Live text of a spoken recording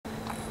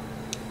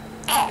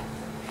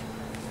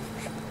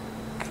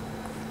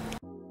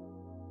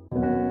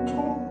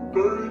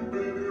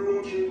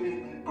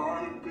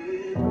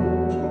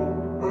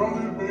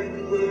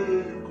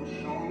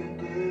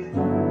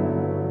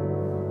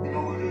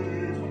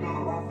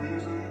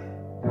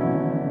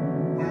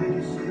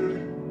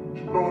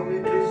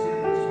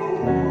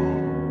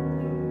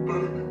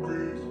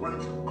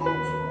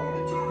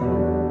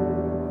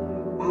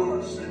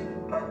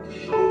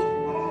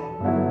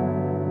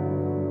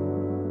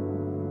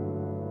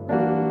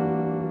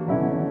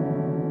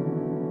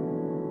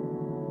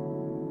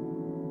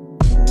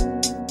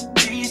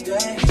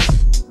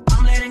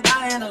I'm letting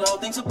God handle all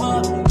things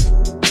above me.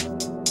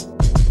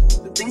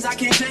 The things I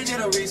can't change are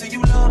the reason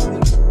you love me.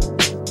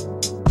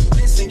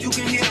 Listen, you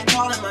can hear them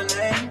calling my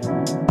name.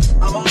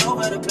 I'm all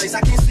over the place,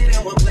 I can't sit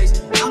in one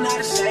place. I'm not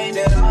ashamed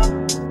at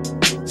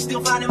all.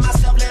 Still finding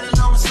myself, let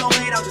alone a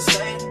soulmate, I'm just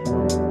saying.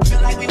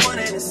 Feel like we one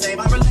and the same,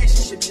 our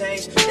relationship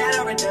changed. That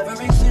or it never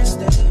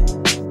existed.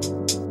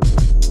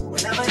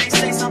 Whenever they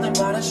say something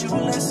about us, you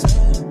will listen.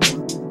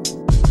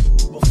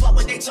 Well, fuck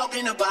what they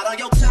talking about on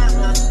your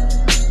timeline.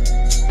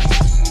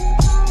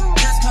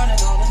 Cut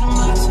it all into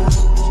my time.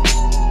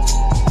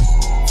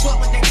 Fuck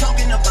what they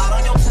talking about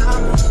on your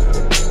time.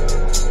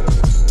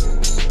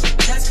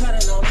 Let's cut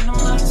it all into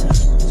my time.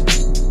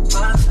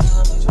 My time.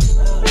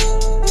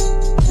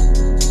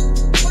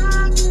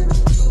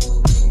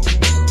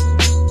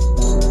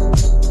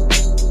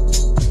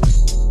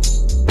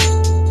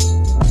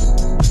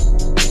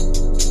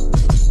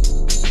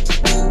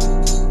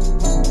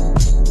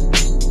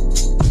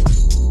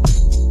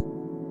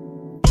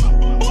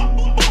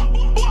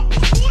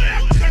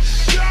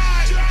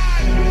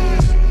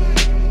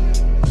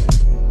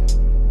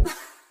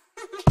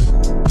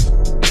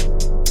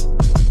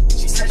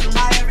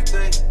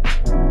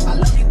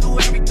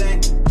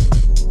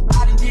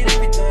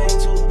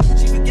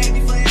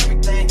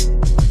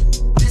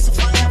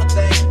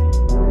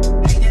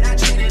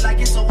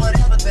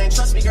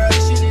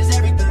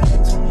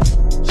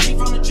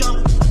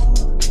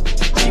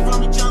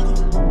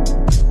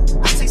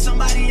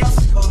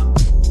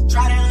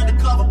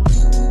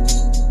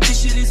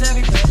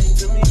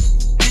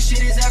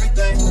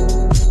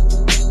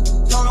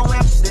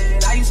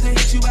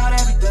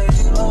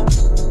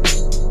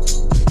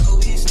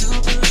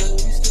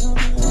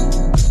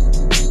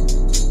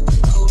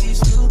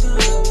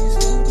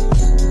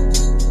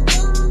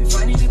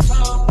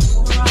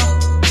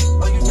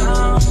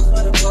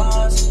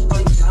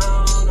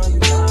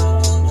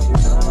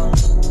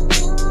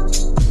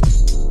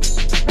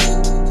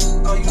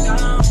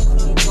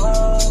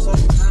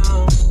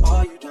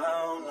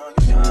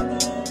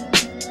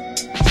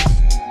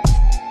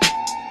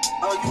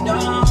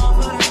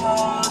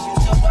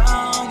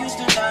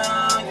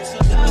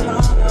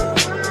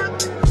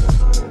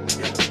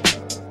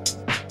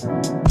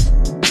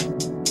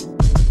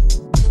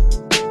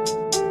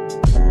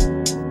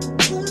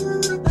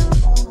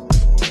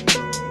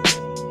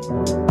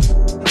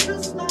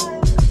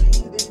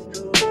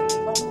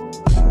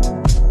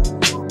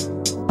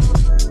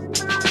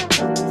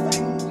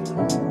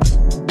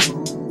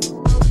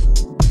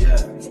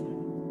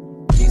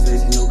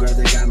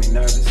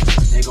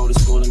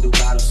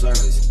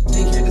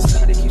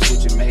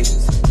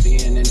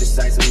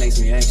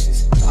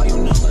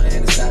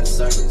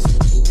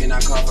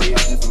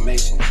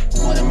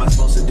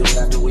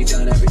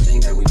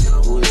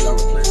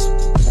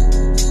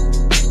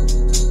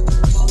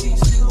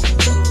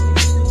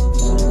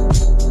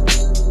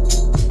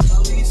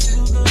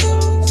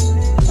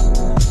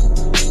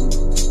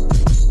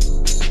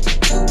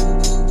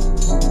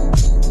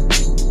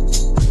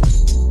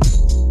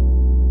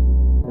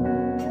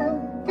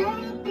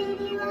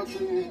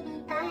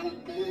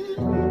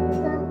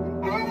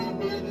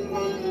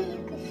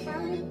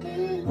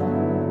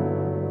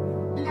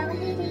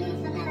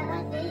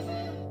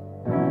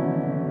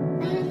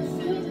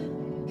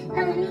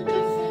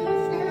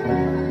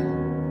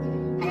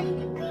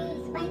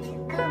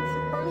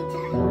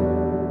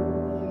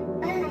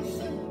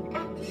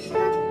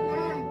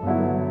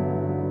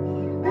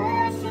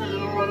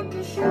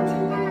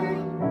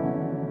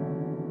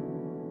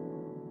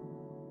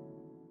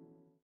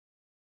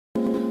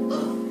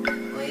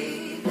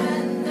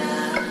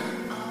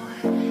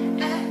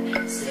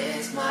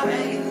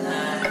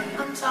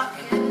 I'm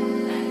talking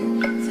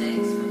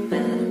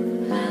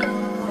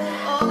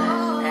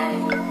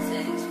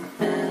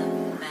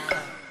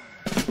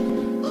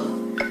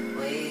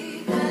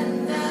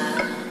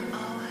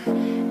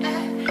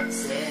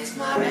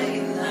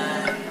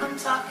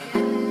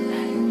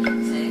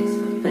 6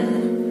 for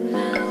better.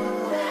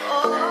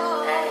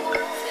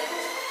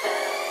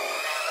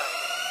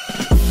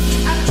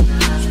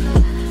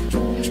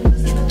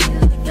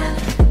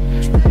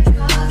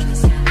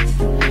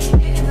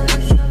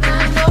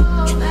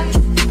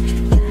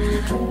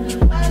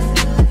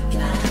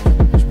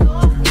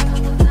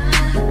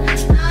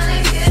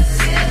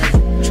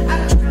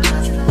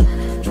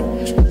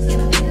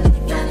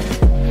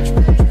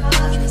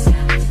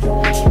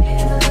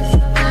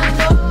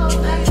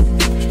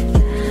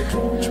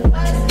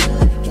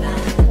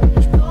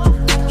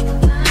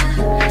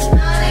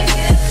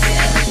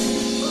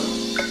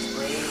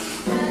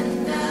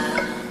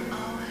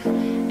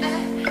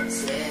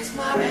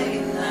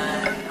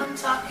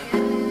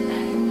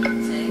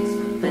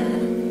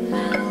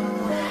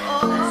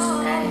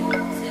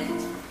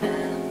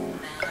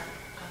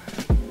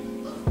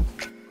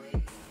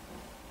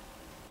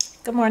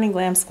 Good morning,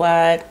 Glam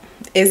Squad.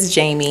 It's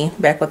Jamie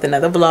back with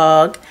another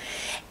vlog.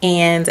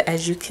 And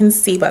as you can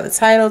see by the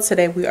title,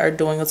 today we are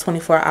doing a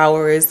 24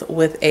 hours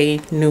with a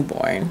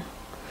newborn.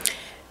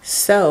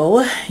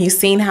 So you've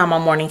seen how my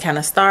morning kind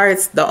of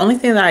starts. The only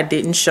thing that I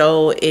didn't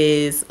show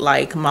is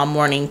like my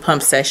morning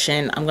pump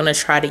session. I'm gonna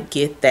try to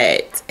get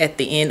that at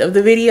the end of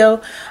the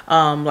video,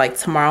 like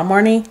tomorrow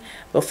morning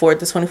before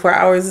the 24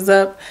 hours is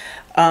up.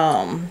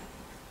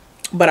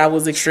 But I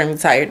was extremely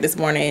tired this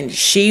morning.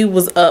 She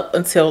was up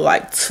until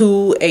like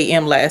 2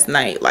 a.m. last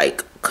night,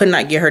 like could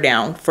not get her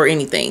down for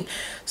anything.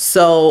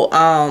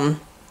 So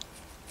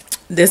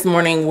this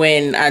morning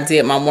when I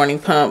did my morning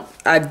pump,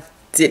 I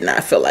did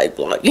not feel like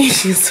vlogging,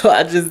 so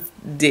I just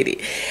did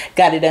it,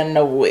 got it done and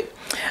over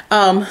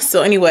with.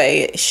 So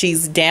anyway,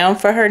 she's down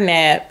for her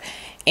nap,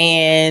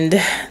 and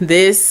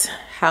this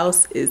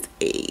house is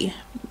a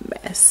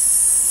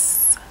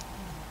mess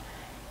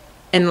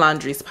and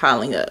laundry's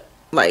piling up.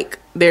 Like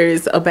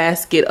there's a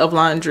basket of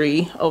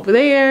laundry over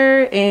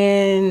there,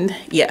 and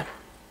yeah,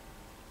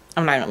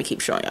 I'm not gonna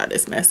keep showing y'all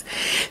this mess.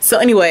 So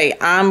anyway,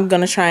 I'm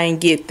gonna try and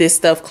get this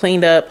stuff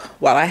cleaned up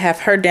while I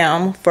have her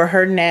down for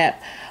her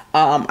nap.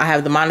 I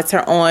have the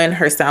monitor on,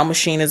 her sound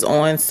machine is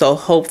on, so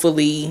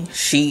hopefully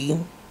she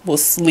will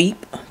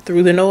sleep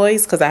through the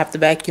noise because I have to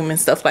vacuum and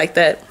stuff like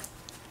that.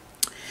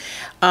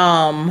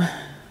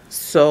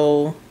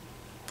 So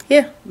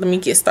yeah, let me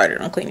get started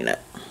on cleaning up.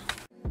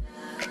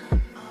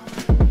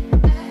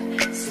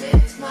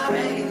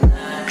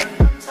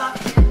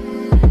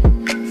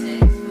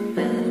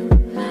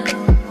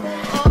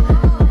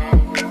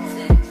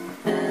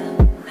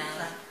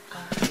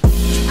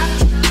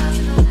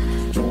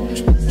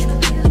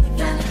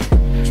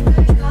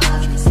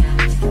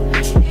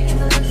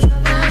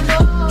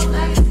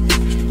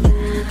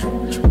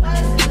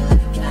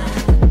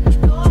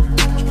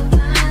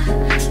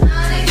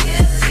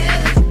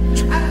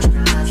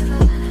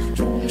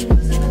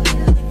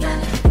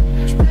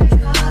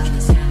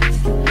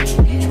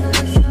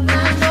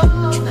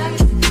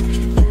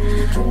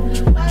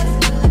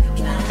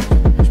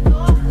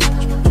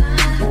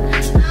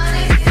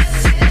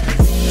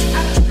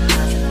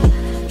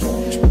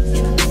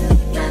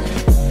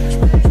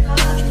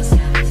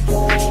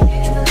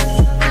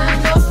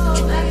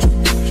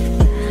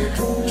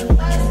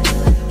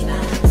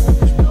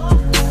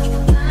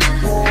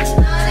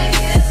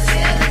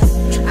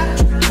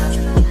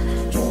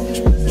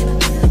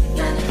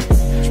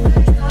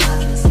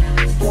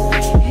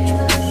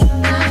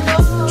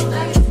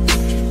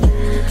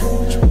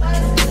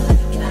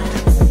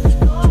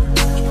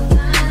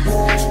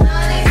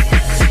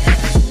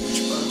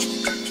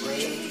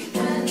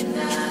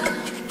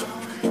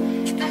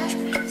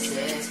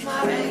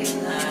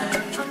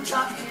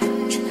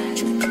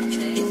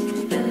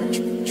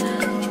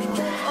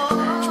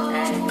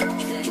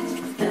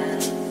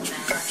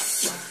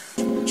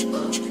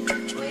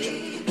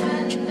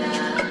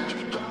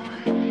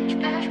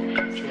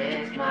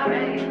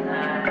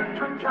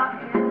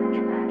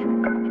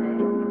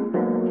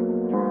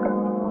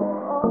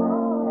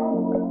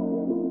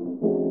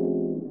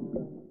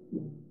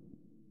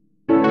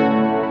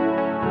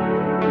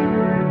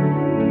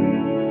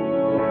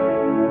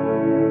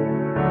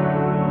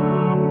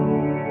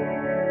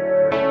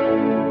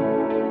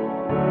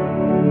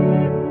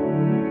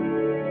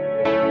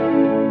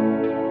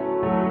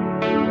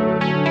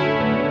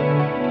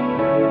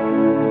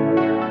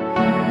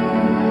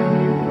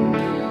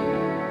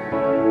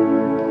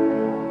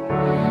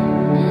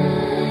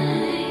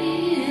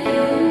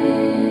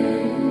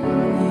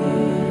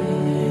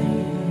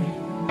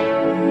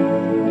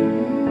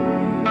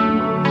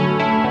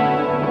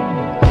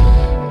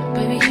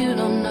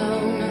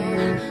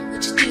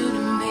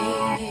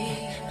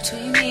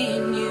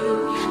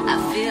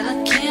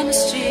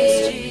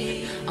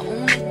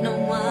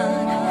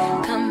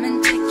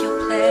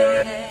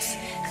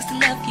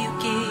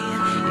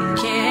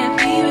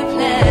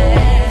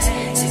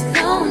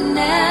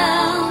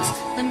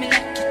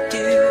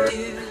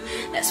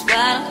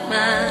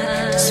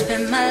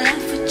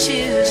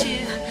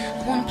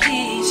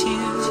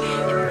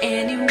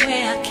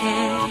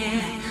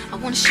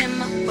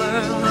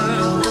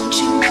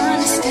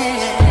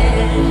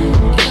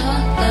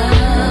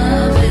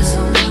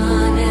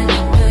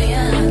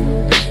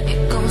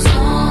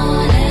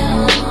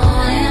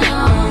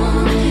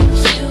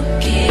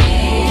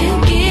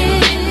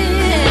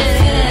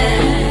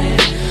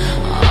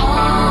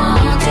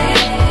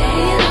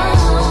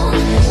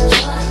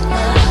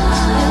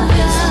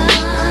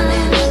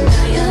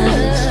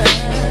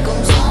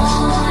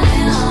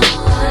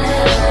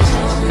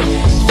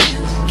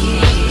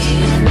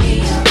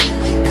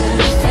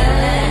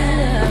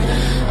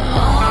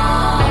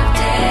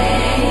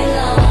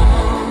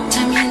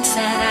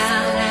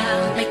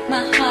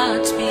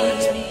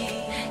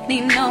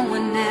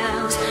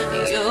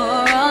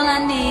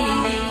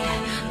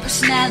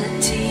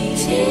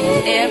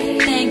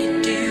 Everything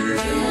you do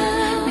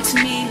makes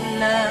me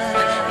love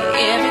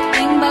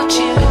everything about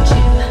you.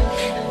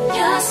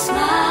 Your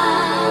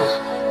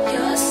smile,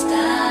 your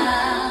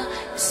style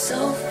is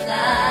so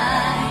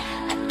fly,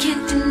 I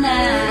can't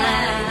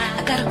deny.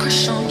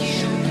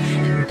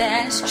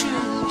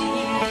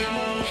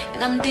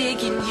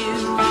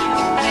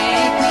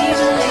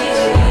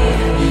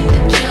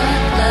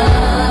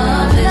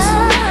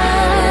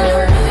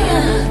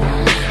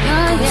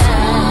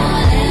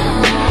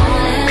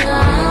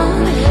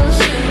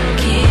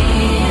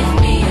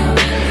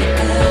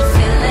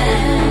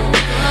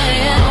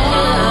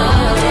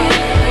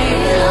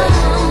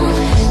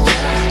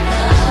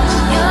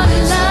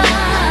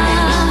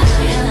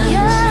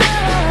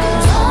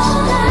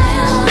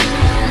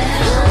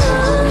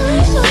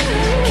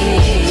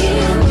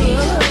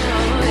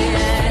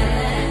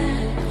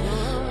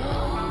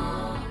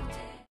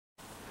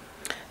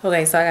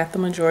 Okay, so I got the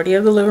majority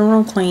of the living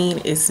room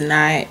clean. It's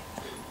not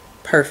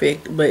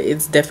perfect, but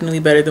it's definitely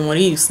better than what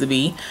it used to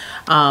be.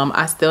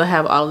 I still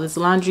have all this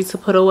laundry to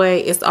put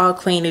away. It's all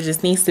clean. It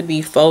just needs to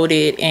be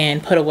folded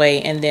and put away,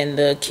 and then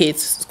the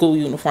kids' school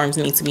uniforms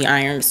need to be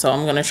ironed. So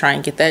I'm gonna try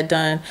and get that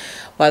done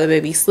while the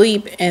baby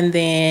sleep, and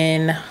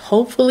then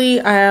hopefully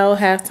I'll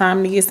have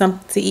time to get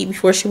something to eat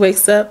before she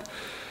wakes up.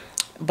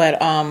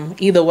 But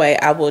either way,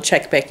 I will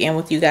check back in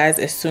with you guys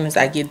as soon as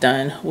I get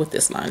done with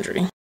this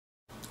laundry.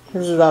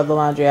 This is all the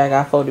laundry I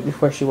got folded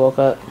before she woke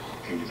up.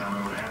 Can you tell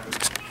me what happened?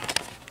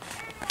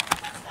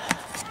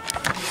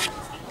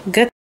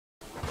 Good.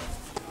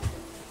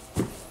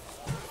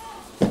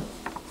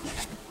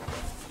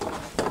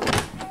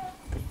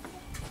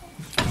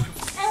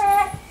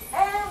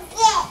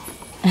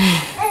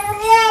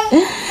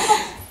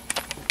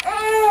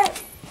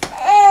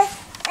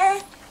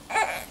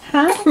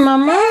 Hi,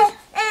 Mama.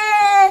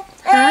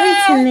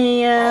 Hi,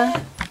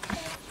 Tania.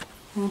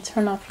 Let me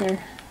turn off your...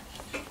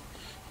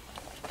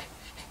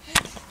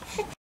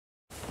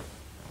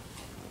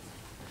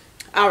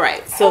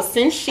 Alright, so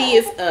since she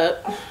is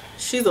up,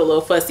 she's a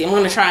little fussy. I'm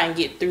going to try and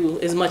get through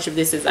as much of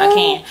this as I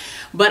can.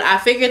 But I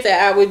figured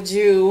that I would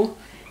do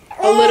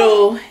a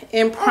little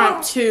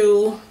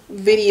impromptu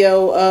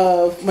video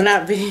of, well,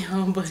 not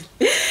video, but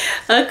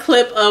a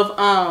clip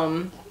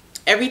of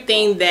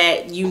everything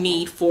that you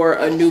need for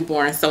a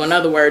newborn. So in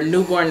other words,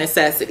 newborn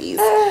necessities.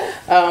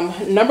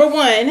 Number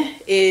one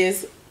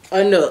is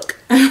a Nook.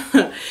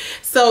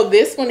 So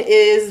this one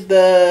is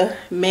the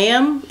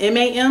MAM,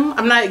 M-A-M.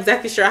 I'm not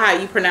exactly sure how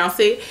you pronounce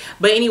it,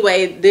 but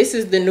anyway, this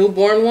is the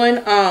newborn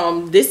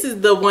one. This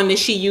is the one that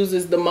she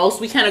uses the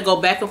most. We kind of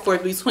go back and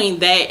forth between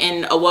that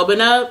and a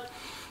Wubbanub.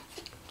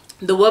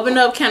 The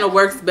Wubbanub kind of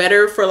works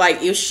better for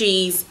like if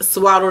she's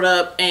swaddled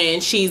up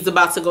and she's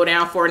about to go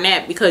down for a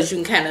nap, because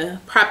you can kind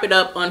of prop it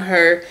up on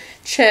her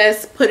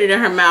chest, put it in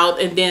her mouth,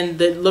 and then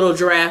the little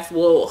giraffe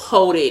will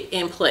hold it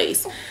in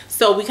place.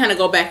 So we kind of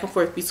go back and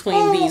forth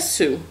between these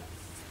two.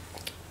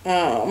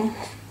 And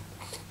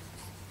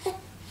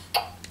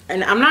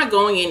I'm not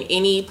going in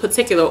any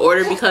particular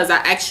order because I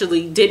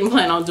actually didn't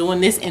plan on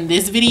doing this in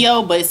this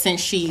video, but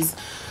since she's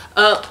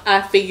up,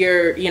 I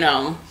figured, you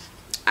know,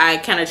 I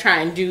kind of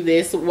try and do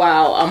this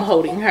while I'm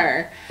holding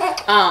her.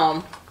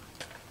 I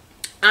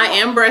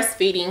am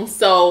breastfeeding,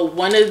 so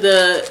one of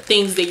the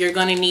things that you're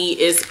going to need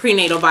is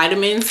prenatal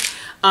vitamins.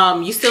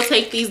 You still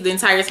take these the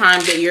entire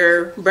time that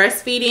you're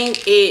breastfeeding.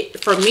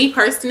 For me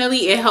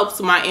personally, it helps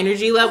my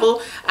energy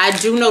level. I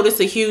do notice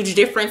a huge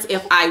difference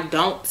if I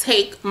don't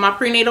take my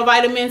prenatal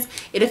vitamins.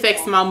 It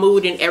affects my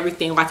mood and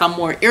everything. Like, I'm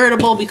more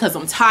irritable because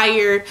I'm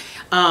tired.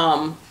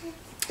 I'm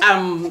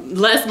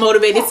less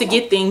motivated to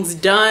get things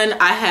done.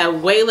 I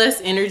have way less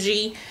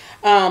energy.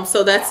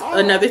 So that's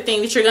another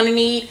thing that you're gonna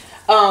need.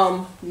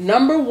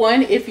 Number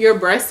one, if you're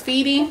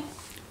breastfeeding,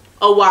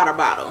 a water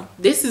bottle.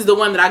 This is the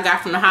one that I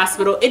got from the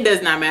hospital. It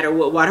does not matter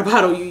what water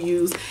bottle you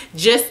use,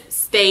 just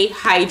stay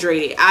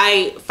hydrated.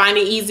 I find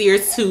it easier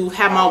to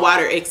have my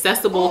water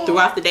accessible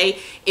throughout the day.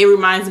 It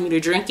reminds me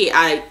to drink it.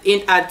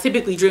 I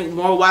typically drink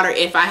more water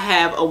if I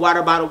have a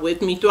water bottle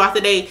with me throughout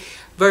the day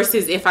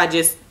versus if I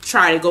just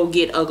try to go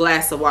get a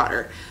glass of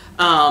water.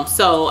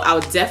 So I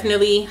would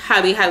definitely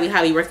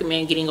highly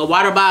recommend getting a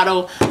water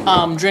bottle.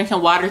 Drinking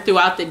water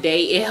throughout the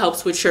day, it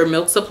helps with your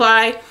milk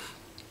supply.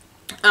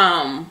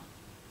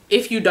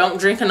 If you don't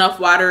drink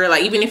enough water,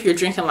 like even if you're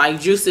drinking like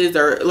juices,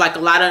 or like a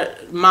lot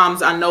of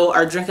moms I know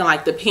are drinking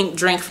like the pink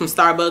drink from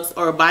Starbucks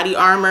or Body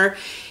Armor,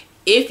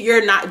 if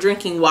you're not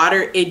drinking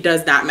water, it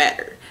does not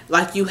matter.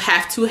 Like, you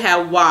have to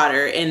have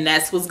water, and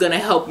that's what's gonna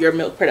help your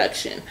milk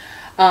production.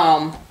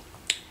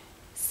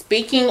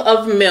 Speaking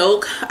of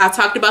milk, I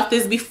talked about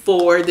this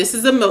before. This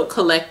is a milk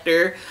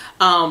collector.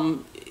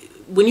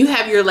 When you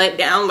have your let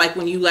down, like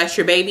when you latch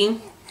your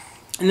baby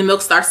and the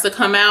milk starts to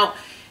come out,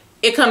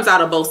 it comes out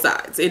of both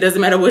sides. It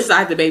doesn't matter which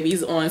side the baby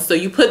is on. So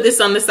you put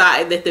this on the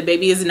side that the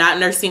baby is not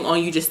nursing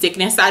on. You just stick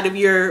it inside of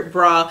your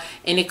bra,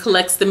 and it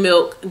collects the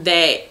milk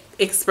that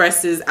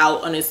expresses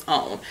out on its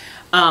own.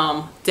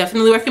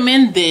 Definitely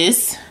recommend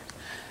this.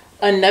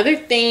 Another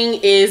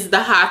thing is the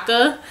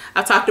Haka.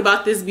 I've talked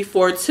about this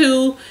before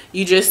too.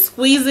 You just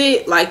squeeze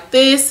it like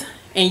this,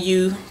 and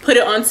you put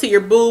it onto your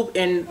boob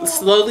and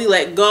slowly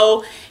let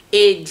go.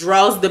 It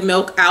draws the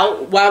milk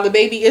out while the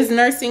baby is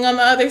nursing on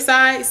the other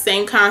side.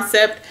 Same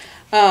concept.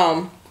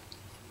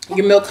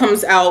 Your milk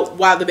comes out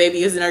while the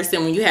baby is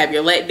nursing when you have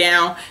your let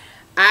down.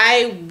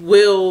 I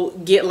will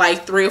get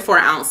like 3 or 4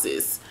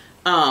 ounces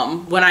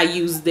when I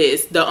use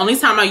this. The only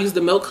time I use the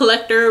milk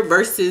collector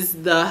versus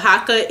the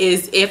Haka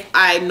is if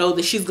I know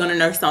that she's gonna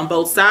nurse on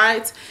both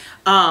sides.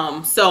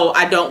 So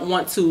I don't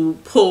want to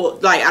pull,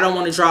 like, I don't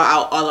want to draw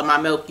out all of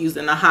my milk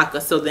using the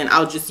Haka, so then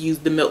I'll just use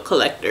the milk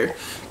collector.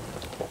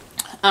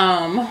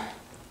 A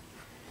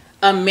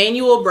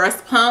manual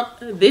breast pump.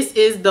 This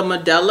is the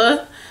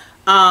Medela.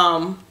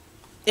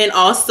 And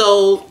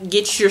also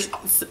get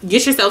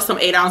yourself some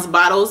 8-ounce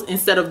bottles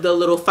instead of the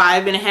little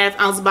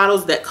 5.5-ounce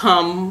bottles that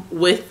come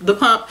with the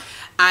pump.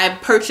 I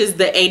purchased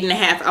the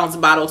 8.5 ounce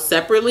bottle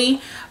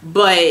separately,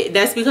 but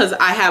that's because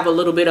I have a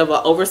little bit of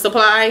an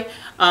oversupply.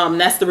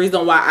 That's the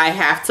reason why I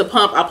have to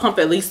pump. I pump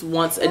at least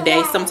once a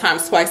day,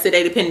 sometimes twice a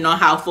day, depending on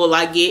how full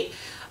I get.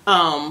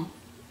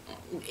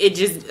 It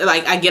just,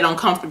 like, I get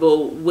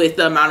uncomfortable with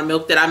the amount of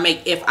milk that I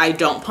make if I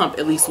don't pump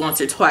at least once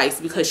or twice,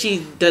 because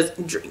she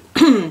doesn't drink.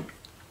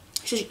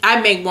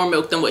 I make more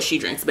milk than what she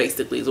drinks,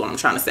 basically, is what I'm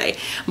trying to say.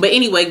 But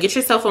anyway, get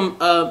yourself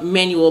a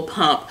manual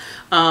pump.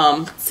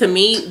 To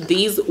me,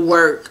 these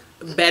work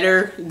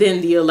better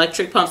than the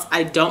electric pumps.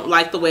 I don't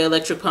like the way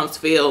electric pumps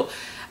feel.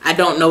 I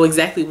don't know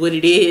exactly what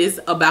it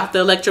is about the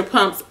electric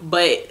pumps,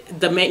 but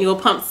the manual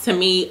pumps to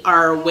me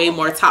are way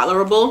more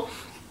tolerable.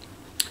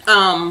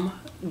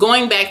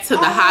 Going back to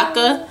the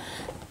Haka,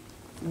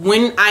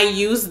 when I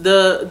use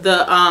the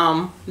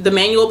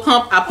manual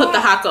pump, I put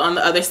the Haka on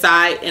the other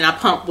side and I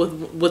pump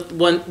with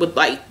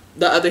like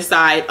the other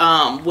side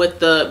with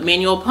the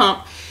manual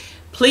pump.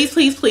 Please,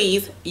 please,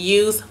 please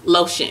use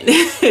lotion.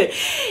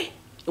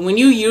 When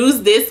you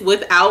use this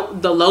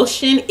without the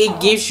lotion, it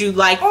gives you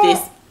like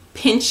this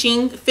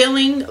pinching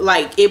feeling,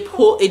 like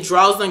it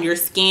draws on your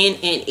skin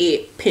and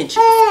it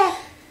pinches.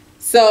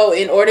 So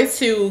in order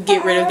to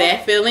get rid of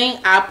that feeling,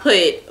 I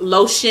put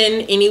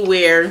lotion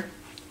anywhere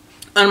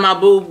on my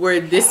boob where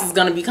this is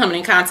going to be coming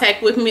in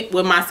contact with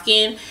my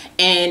skin,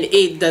 and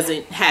it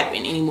doesn't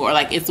happen anymore.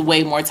 Like, it's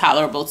way more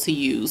tolerable to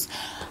use.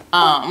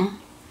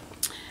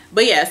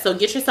 But yeah, so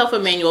get yourself a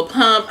manual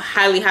pump.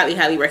 Highly, highly,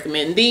 highly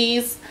recommend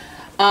these.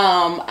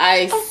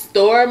 I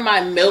store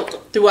my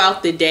milk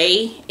throughout the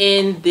day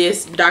in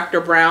this Dr.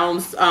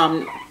 Brown's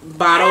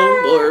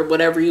bottle, or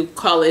whatever you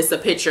call it. It's a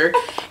pitcher,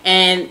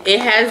 and it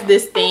has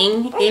this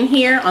thing in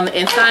here on the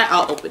inside.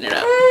 I'll open it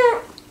up.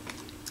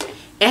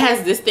 It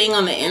has this thing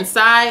on the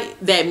inside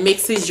that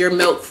mixes your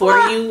milk for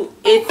you.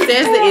 It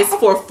says that it's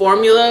for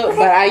formula,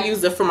 but I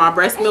use it for my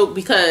breast milk,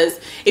 because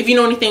if you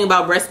know anything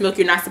about breast milk,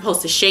 you're not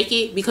supposed to shake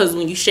it, because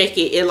when you shake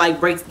it, it like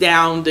breaks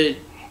down the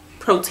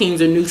proteins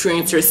or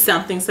nutrients or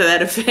something to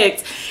that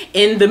effect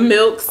in the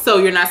milk. So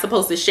you're not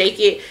supposed to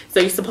shake it. So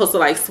you're supposed to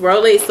like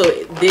swirl it. So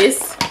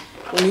this,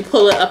 when you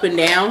pull it up and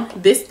down,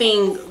 this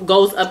thing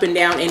goes up and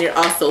down, and it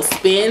also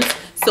spins.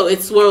 So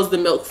it swirls the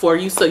milk for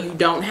you, so you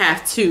don't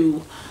have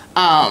to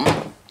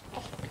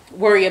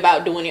worry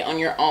about doing it on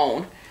your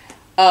own.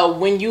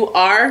 When you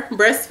are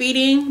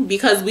breastfeeding,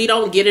 because we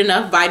don't get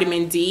enough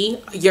vitamin D,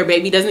 your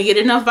baby doesn't get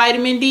enough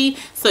vitamin D,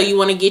 so you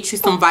want to get you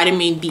some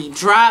vitamin D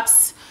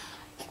drops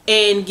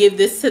and give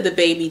this to the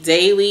baby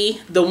daily.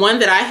 The one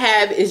that I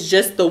have is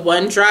just the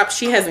one drop.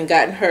 She hasn't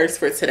gotten hers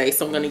for today,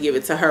 so I'm going to give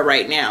it to her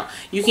right now.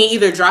 You can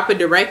either drop it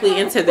directly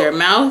into their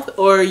mouth,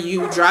 or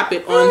you drop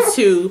it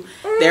onto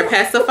their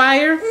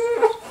pacifier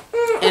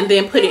and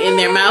then put it in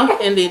their mouth,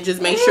 and then just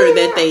make sure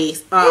that they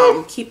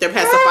keep their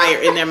pacifier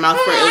in their mouth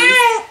for at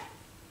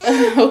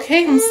least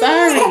okay, I'm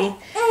sorry.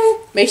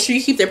 Make sure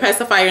you keep their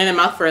pacifier in their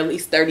mouth for at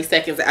least 30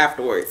 seconds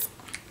afterwards.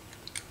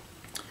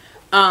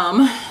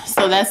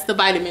 So that's the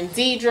vitamin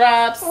D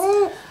drops.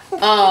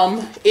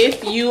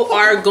 If you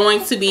are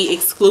going to be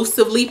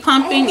exclusively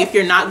pumping, if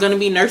you're not going to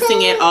be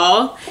nursing at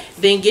all,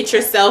 then get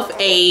yourself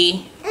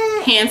a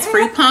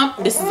hands-free pump.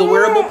 This is a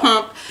wearable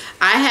pump.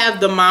 I have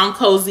the Mom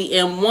Cozy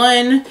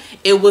M1.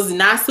 It was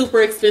not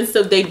super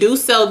expensive. They do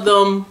sell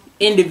them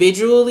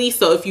individually,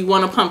 so if you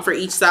want to pump for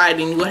each side,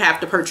 then you would have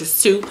to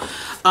purchase two.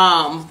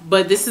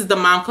 But this is the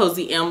Mom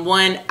Cozy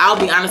M1. I'll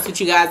be honest with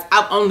you guys,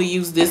 I've only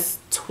used this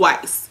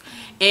twice,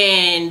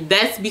 and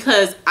that's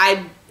because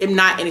I am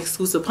not an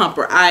exclusive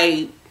pumper.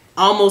 I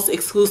almost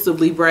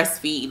exclusively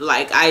breastfeed.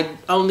 Like,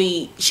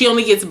 she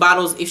only gets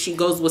bottles if she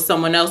goes with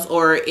someone else,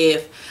 or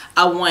if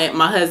I want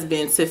my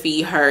husband to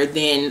feed her,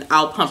 then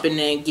I'll pump and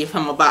then give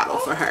him a bottle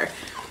for her.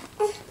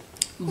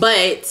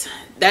 But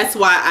that's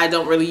why I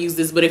don't really use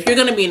this. But if you're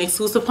going to be an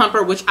exclusive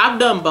pumper, which I've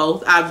done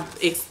both,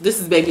 this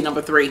is baby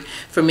number 3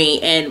 for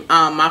me, and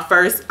my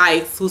first I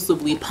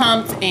exclusively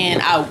pumped,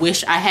 and I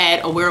wish I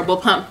had a wearable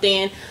pump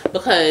then,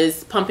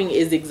 because pumping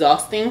is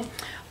exhausting.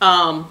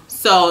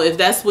 So if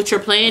that's what your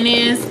plan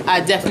is,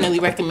 I definitely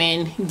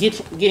recommend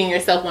getting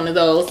yourself one of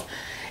those.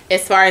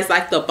 As far as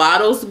like the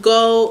bottles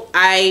go,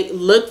 I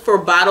look for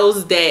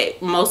bottles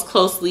that most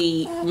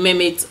closely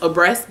mimic a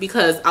breast,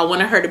 because I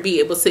wanted her to be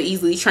able to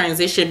easily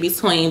transition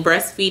between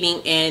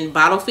breastfeeding and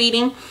bottle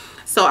feeding.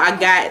 So I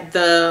got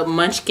the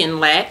Munchkin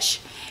latch,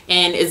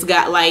 and it's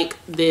got like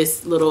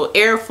this little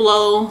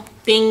airflow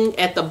thing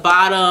at the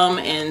bottom,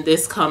 and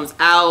this comes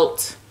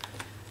out,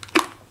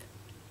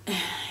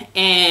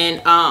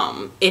 and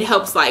it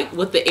helps like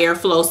with the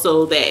airflow,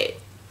 so that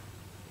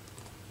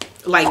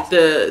like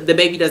the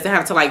baby doesn't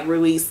have to like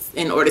release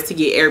in order to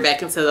get air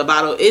back into the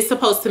bottle. It's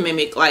supposed to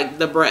mimic like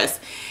the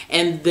breast,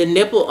 and the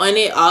nipple on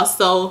it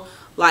also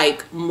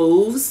like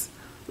moves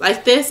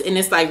like this, and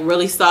it's like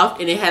really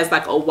soft, and it has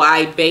like a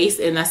wide base,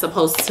 and that's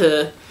supposed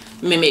to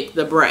mimic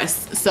the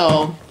breast.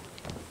 So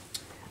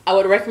I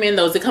would recommend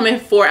those. They come in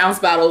 4-ounce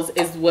bottles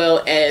as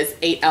well as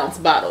 8-ounce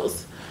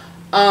bottles.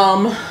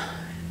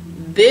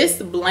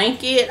 This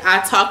blanket,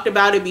 I talked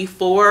about it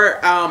before.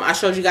 I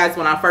showed you guys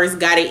when I first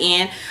got it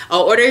in. I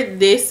ordered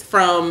this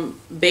from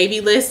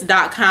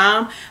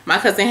babylist.com. My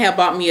cousin had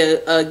bought me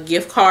a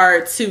gift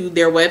card to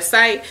their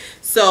website.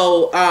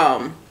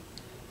 So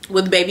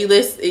with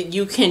Babylist,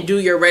 you can do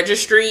your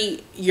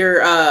registry,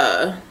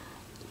 your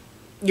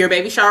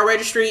baby shower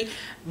registry,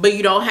 but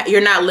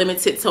you're not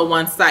limited to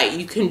one site.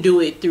 You can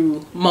do it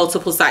through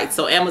multiple sites.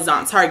 So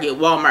Amazon, Target,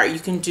 Walmart, you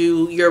can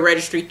do your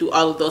registry through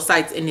all of those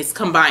sites, and it's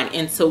combined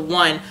into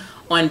one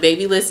on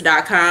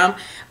babylist.com.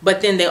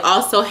 But then they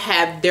also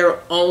have their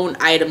own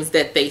items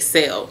that they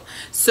sell.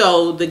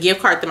 So the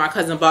gift card that my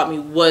cousin bought me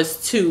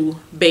was to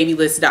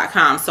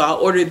babylist.com. So I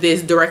ordered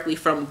this directly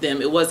from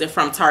them. It wasn't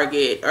from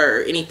Target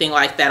or anything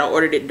like that. I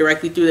ordered it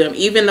directly through them.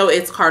 Even though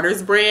it's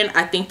Carter's brand,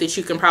 I think that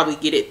you can probably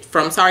get it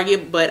from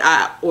Target, but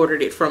I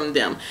ordered it from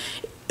them.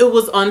 It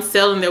was on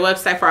sale on their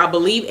website for, I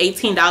believe,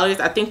 $18.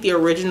 I think the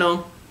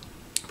original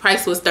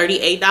price was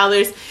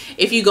 $38.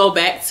 If you go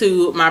back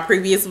to my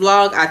previous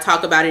vlog, I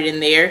talk about it in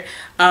there.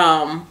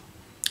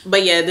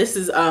 But yeah, this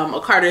is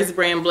a Carter's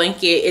brand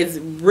blanket. It's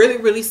really,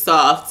 really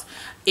soft.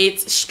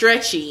 It's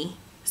stretchy.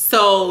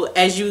 So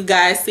as you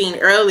guys seen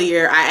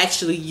earlier, I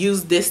actually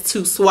used this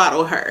to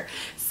swaddle her.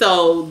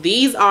 So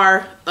these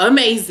are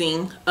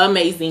amazing,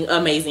 amazing,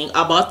 amazing.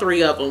 I bought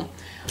 3 of them.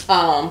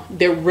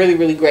 They're really,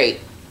 really great.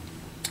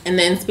 And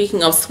then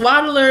speaking of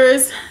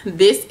swaddlers,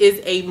 this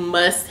is a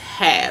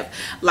must-have.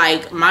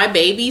 Like, my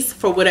babies,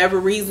 for whatever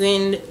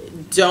reason,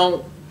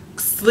 don't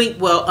sleep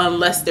well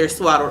unless they're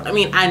swaddled. I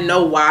mean, I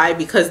know why,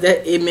 because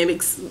that it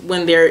mimics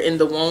when they're in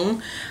the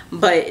womb,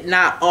 but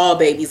not all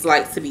babies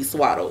like to be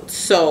swaddled.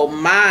 So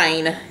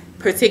mine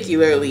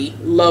particularly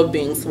love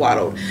being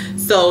swaddled.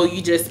 So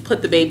you just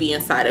put the baby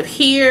inside of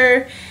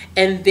here,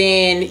 and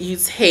then you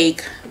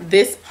take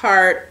this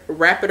part,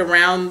 wrap it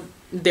around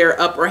their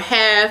upper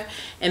half,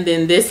 and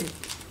then this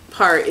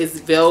part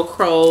is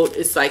velcroed.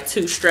 It's like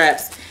 2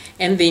 straps,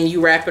 and then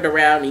you wrap it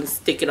around and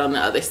stick it on the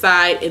other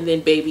side, and then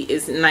baby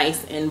is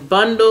nice and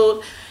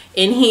bundled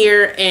in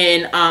here.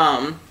 And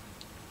I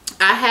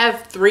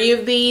have 3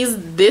 of these.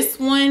 This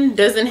one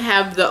doesn't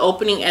have the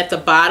opening at the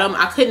bottom.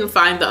 I couldn't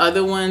find the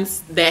other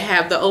ones that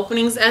have the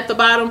openings at the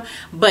bottom,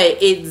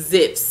 but it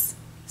zips.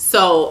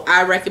 So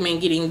I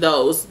recommend getting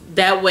those.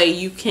 That way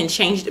you can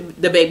change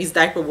the baby's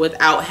diaper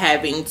without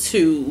having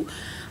to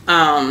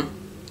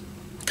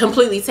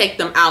completely take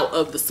them out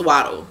of the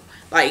swaddle.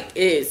 Like,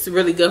 it's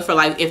really good for,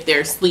 like, if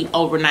they're asleep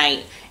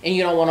overnight and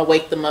you don't want to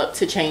wake them up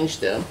to change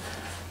them.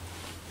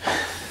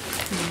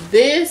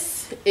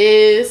 This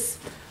is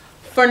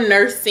for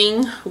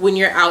nursing when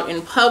you're out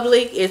in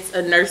public. It's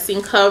a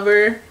nursing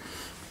cover,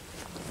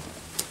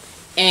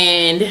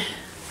 and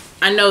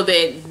I know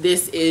that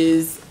this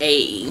is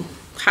a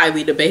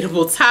highly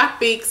debatable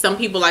topic. Some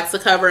people like to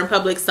cover in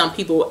public. Some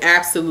people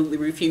absolutely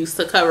refuse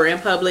to cover in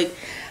public.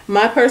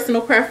 My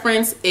personal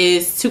preference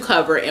is to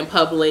cover in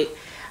public.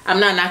 I'm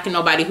not knocking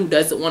nobody who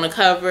doesn't want to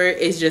cover.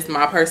 It's just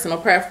my personal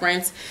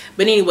preference.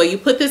 But anyway, you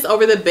put this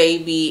over the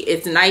baby.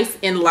 It's nice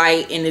and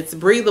light, and it's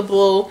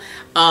breathable.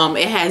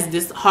 It has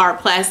this hard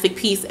plastic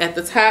piece at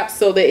the top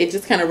so that it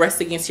just kind of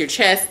rests against your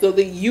chest so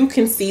that you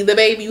can see the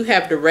baby. You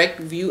have direct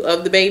view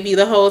of the baby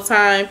the whole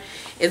time.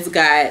 It's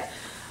got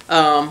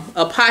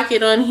a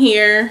pocket on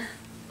here.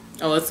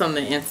 Oh, it's on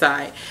the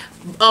inside.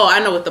 Oh, I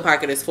know what the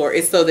pocket is for.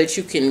 It's so that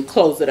you can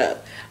close it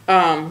up.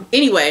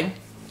 Anyway,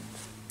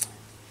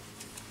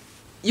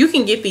 you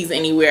can get these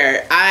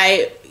anywhere.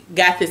 I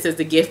got this as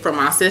a gift from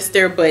my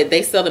sister, but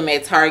they sell them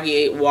at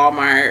Target,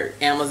 Walmart,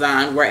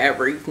 Amazon,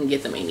 wherever. You can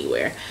get them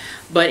anywhere.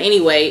 But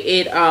anyway,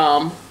 it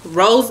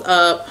rolls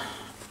up.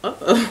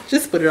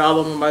 Just put it all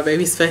over my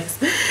baby's face.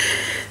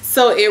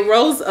 So it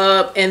rolls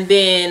up, and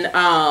then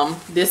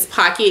this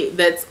pocket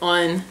that's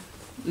on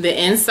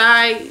the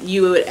inside,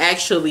 you would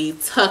actually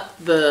tuck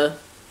the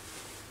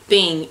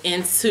thing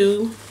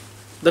into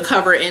the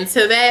cover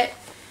into that.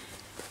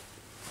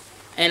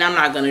 And I'm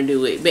not gonna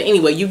do it, but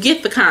anyway, you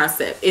get the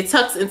concept. It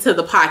tucks into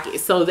the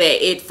pocket so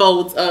that it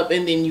folds up,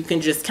 and then you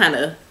can just kind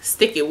of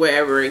stick it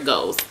wherever it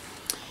goes.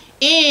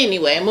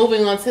 Anyway,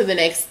 moving on to the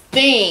next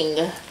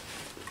thing.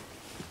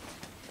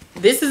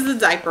 This is a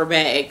diaper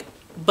bag,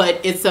 but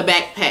it's a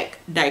backpack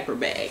diaper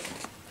bag.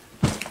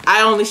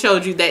 I only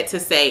showed you that to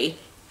say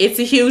it's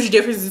a huge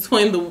difference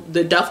between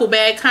the duffel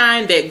bag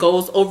kind that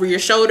goes over your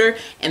shoulder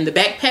and the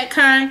backpack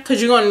kind,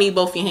 because you're gonna need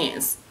both your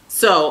hands.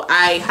 So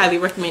I highly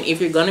recommend,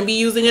 if you're going to be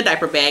using a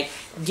diaper bag,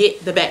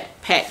 get the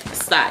backpack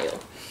style.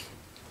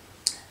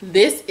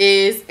 This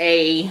is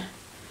a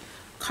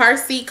car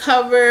seat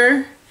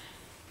cover,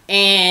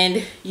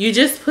 and you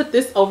just put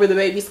this over the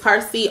baby's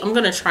car seat. I'm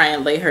going to try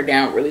and lay her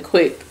down really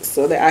quick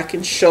so that I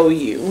can show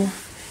you.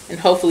 And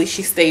hopefully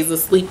she stays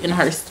asleep in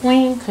her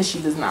swing, because she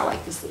does not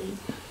like to sleep.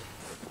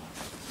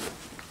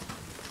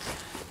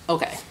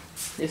 Okay,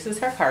 this is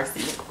her car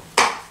seat.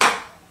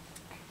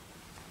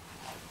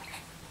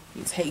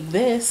 You take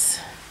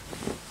this,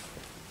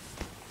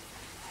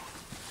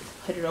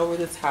 put it over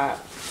the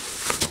top.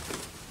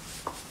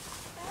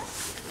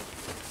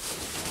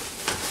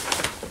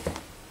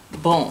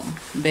 boom,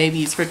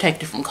 baby is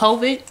protected from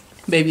COVID,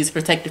 baby is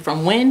protected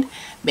from wind,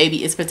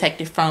 baby is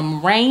protected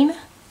from rain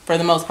for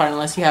the most part,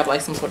 unless you have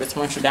like some sort of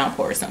torrential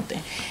downpour or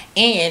something.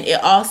 And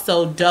it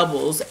also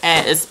doubles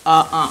as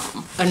a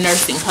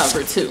nursing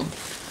cover too.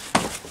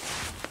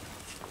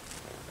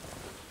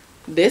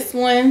 This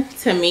one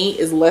to me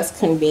is less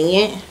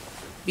convenient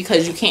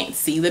because you can't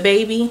see the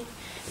baby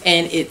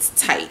and it's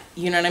tight,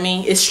 you know what I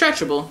mean? It's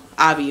stretchable,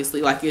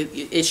 obviously, like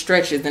it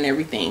stretches and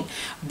everything,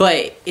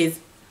 but it's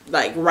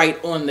like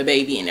right on the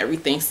baby and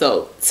everything.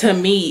 So to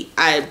me,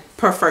 I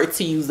prefer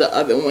to use the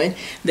other one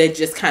that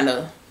just kind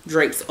of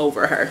drapes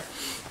over her.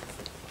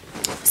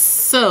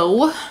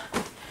 So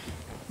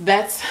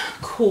that's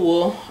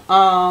cool.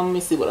 Let me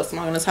see, what else am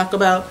I going to talk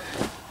about?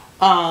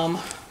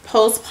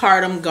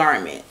 Postpartum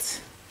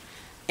garment,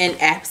 an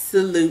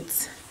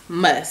absolute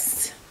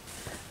must.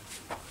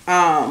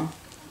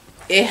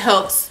 It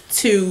helps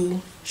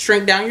to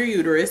shrink down your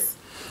uterus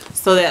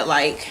so that,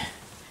 like,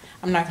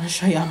 I'm not going to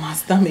show y'all my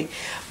stomach,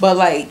 but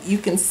like you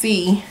can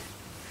see,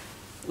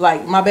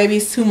 like, my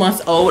baby's 2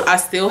 months old. I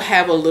still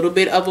have a little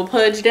bit of a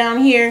pudge down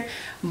here,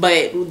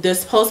 but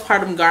this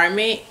postpartum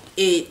garment,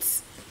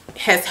 it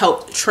has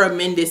helped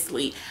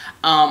tremendously.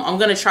 I'm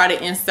gonna try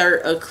to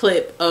insert a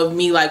clip of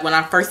me, like, when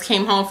I first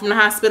came home from the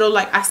hospital.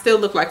 Like, I still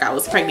look like I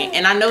was pregnant,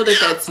 and I know that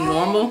that's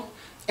normal,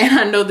 and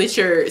I know that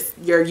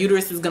your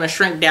uterus is gonna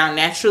shrink down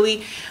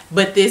naturally,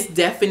 but this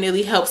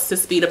definitely helps to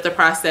speed up the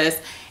process,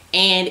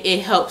 and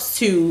it helps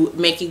to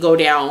make it go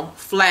down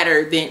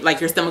flatter than, like,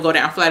 your stomach go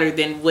down flatter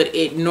than what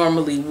it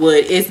normally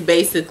would. It's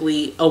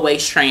basically a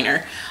waist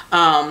trainer.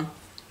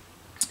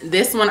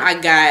 This one I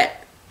got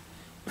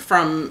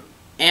from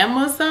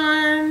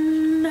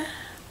Amazon,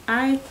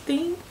 I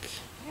think.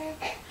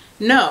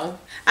 No,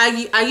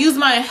 I use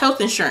my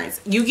health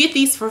insurance. You get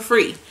these for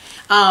free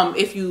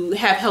if you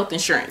have health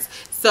insurance.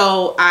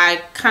 So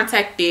I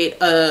contacted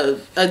a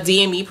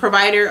DME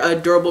provider, a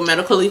durable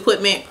medical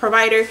equipment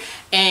provider,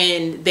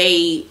 and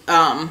they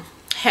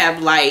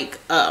have, like,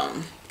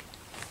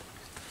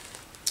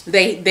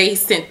 they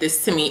sent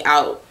this to me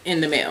out in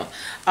the mail.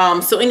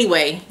 So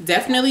anyway,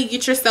 definitely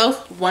get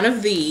yourself one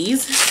of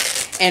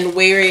these and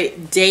wear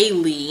it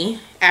daily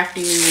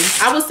after you,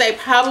 I would say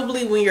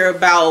probably when you're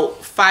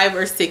about 5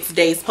 or 6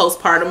 days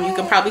postpartum, you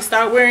can probably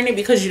start wearing it,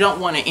 because you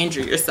don't want to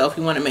injure yourself.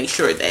 You want to make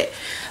sure that,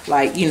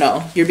 like, you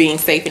know, you're being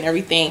safe and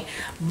everything.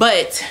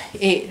 But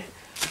it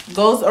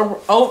goes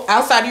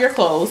outside of your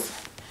clothes,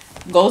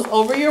 goes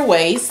over your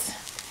waist,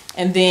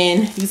 and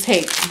then you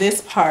take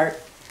this part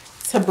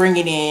to bring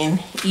it in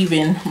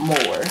even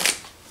more,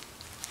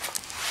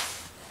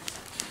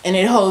 and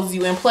it holds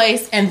you in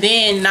place. And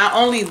then not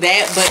only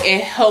that, but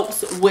it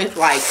helps with,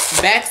 like,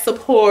 back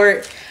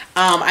support.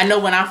 I know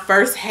when I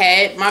first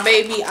had my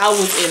baby, I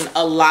was in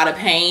a lot of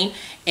pain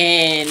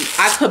and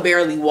I could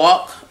barely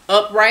walk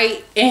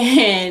upright,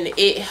 and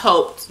it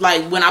helped,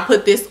 like, when I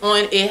put this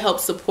on, it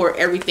helped support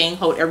everything,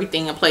 hold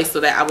everything in place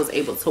so that I was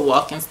able to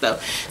walk and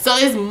stuff. So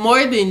it's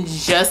more than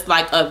just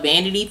like a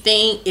vanity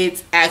thing.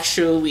 It's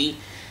actually,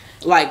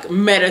 like,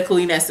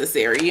 medically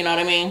necessary, you know what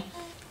I mean?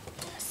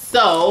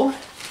 So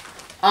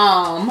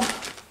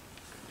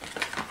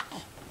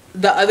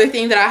the other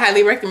thing that I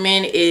highly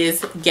recommend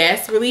is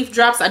gas relief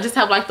drops. I just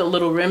have, like, the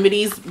Little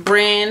Remedies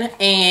brand,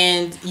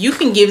 and you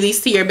can give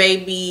these to your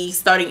baby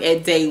starting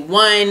at day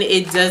 1.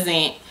 It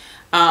doesn't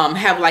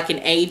have, like, an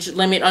age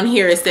limit on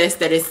here. It says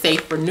that it's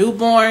safe for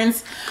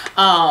newborns.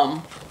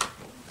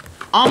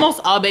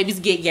 Almost all babies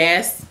get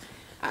gas.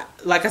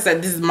 Like I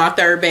said, this is my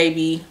 3rd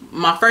baby.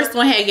 My first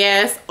one had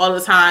gas all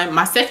the time.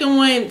 My second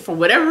one, for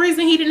whatever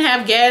reason, he didn't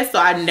have gas, so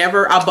I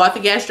bought the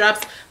gas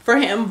drops for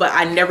him, but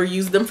I never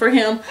used them for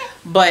him.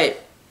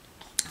 But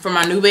for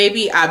my new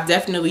baby, I've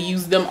definitely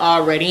used them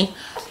already.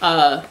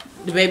 The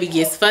baby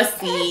gets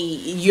fussy.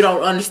 You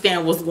don't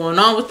understand what's going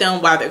on with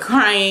them while they're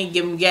crying.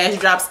 Give them gas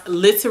drops.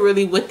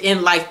 Literally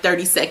within, like,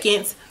 30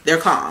 seconds, they're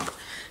calm.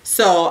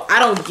 So I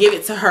don't give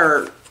it to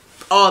her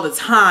all the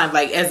time,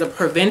 like, as a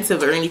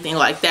preventive or anything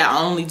like that.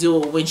 I only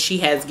do it when she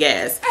has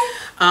gas.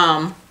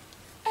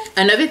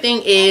 Another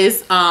thing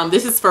is,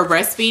 this is for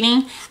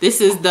breastfeeding. This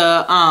is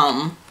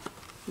the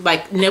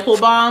like, nipple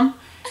balm,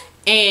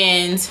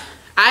 and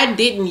I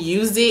didn't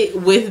use it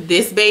with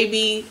this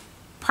baby,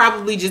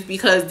 probably just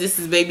because this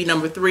is baby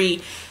number 3.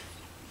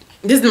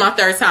 This is my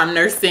 3rd time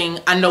nursing.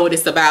 I know what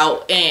it's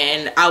about,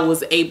 and I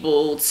was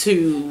able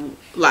to,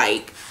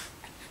 like,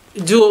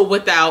 do it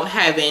without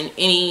having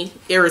any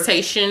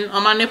irritation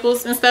on my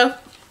nipples and stuff.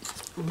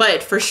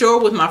 But for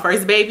sure with my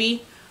first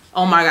baby,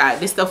 oh my god,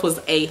 this stuff was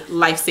a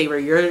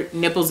lifesaver. Your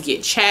nipples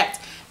get chapped,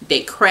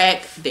 they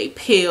crack, they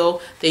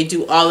peel, they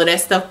do all of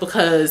that stuff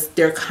because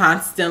they're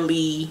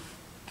constantly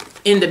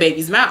in the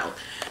baby's mouth.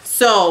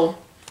 So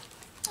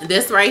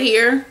this right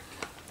here,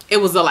 it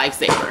was a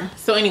lifesaver.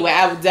 So anyway,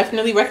 I would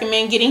definitely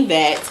recommend getting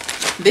that.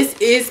 This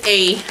is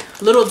a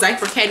little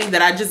diaper caddy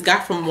that I just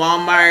got from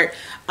Walmart.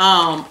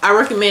 I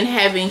recommend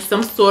having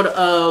some sort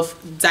of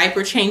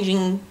diaper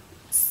changing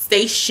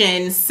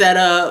station set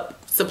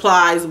up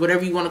supplies,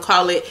 whatever you want to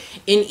call it,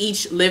 in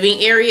each living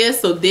area.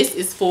 So this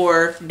is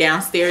for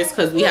downstairs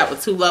because we have a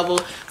 2-level.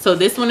 So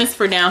this one is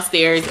for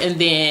downstairs,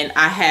 and then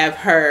I have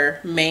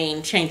her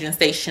main changing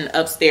station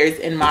upstairs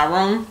in my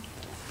room.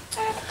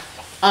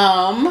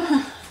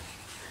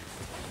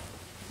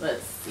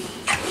 Let's see.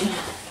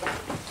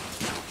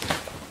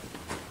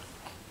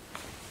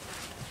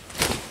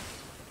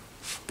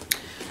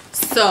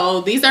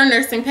 So these are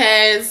nursing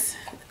pads.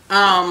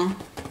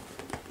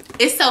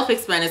 It's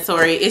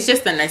self-explanatory. It's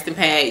just a nursing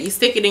pad. You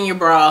stick it in your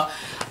bra.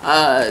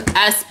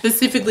 I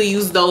specifically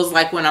use those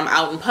like when I'm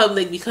out in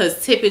public,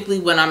 because typically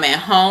when I'm at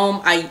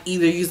home, I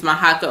either use my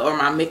Haka or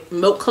my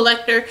milk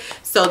collector.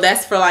 So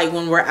that's for like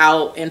when we're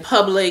out in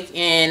public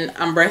and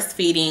I'm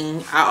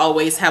breastfeeding. I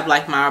always have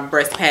like my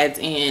breast pads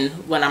in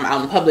when I'm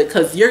out in public,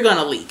 because you're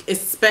gonna leak,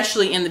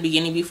 especially in the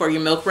beginning before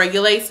your milk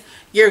regulates.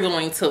 You're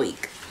going to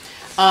leak.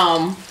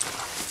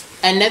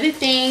 Another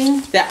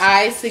thing that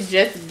I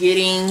suggest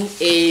getting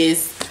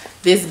is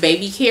this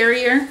baby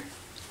carrier.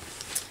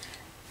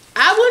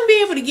 I wouldn't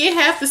be able to get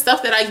half the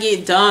stuff that I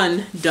get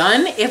done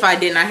if I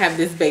did not have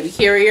this baby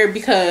carrier,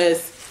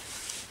 because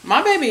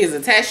my baby is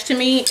attached to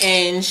me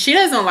and she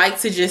doesn't like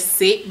to just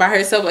sit by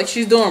herself. Like,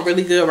 she's doing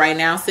really good right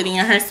now sitting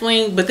in her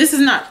swing, but this is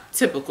not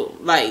typical.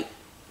 Like,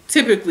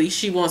 typically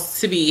she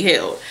wants to be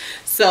held.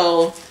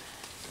 So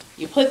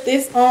you put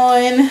this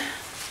on,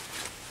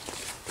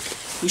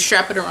 you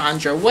strap it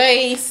around your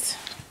waist.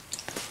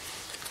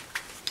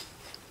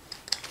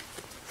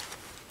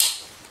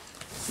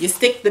 You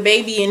stick the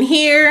baby in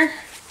here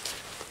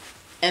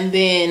and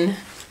then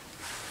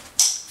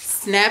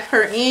snap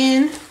her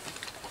in,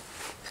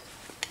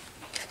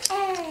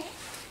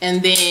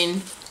 and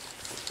then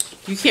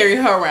you carry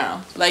her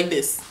around like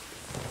this,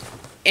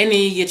 and then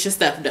you get your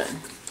stuff done.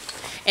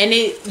 And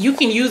you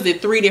can use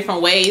it 3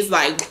 different ways.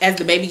 Like, as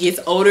the baby gets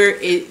older,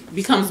 it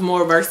becomes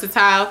more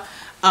versatile.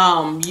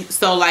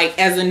 So like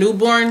as a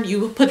newborn,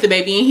 you put the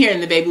baby in here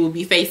and the baby will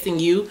be facing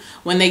you.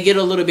 When they get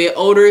a little bit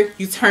older,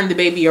 you turn the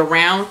baby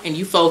around and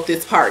you fold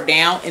this part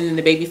down, and then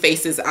the baby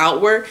faces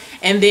outward.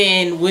 And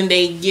then when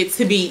they get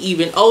to be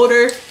even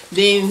older,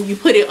 then you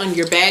put it on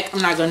your back.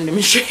 I'm not going to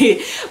demonstrate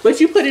it, but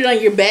you put it on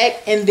your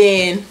back, and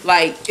then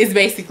like it's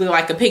basically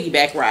like a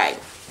piggyback ride,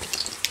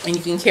 and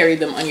you can carry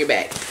them on your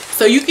back.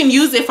 So you can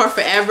use it for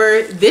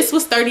forever. This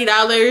was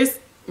 $30,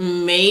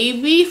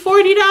 maybe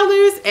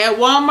 $40 at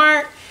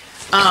Walmart.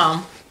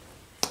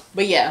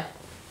 But yeah.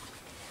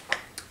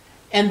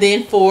 And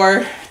then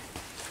for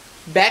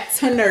back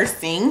to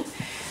nursing,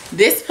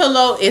 this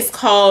pillow is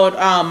called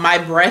My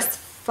Breast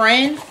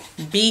Friend,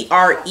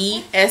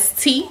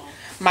 B-R-E-S-T,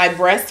 My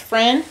Breast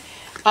Friend.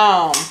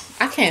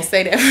 I can't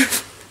say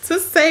that to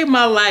save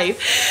my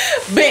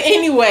life, but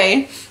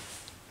anyway,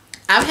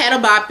 I've had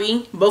a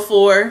boppy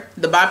before.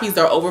 The boppies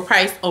are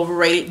overpriced,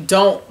 overrated.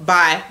 Don't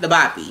buy the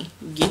boppy.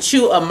 Get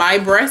you a My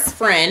Breast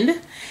Friend,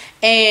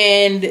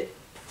 and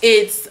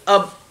it's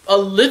a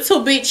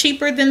little bit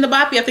cheaper than the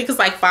boppy. I think it's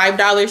like $5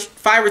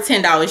 or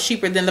 $10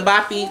 cheaper than the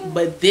boppy.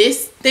 But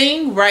this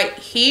thing right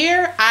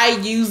here, I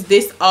use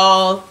this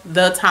all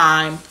the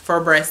time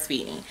for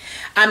breastfeeding.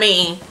 I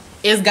mean,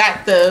 it's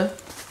got the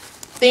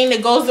thing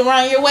that goes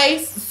around your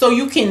waist, so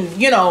you can,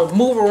 you know,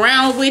 move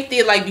around with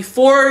it. Like,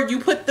 before you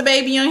put the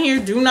baby on here,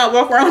 do not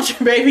walk around with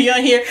your baby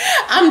on here.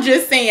 I'm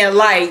just saying,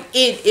 like,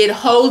 it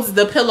holds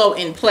the pillow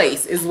in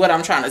place is what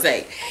I'm trying to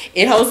say.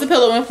 It holds the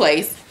pillow in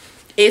place.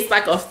 It's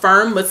like a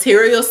firm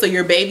material, so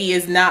your baby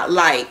is not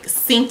like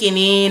sinking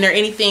in or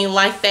anything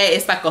like that.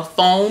 It's like a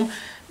foam.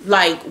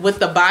 Like with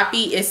the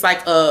boppy, it's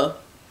like a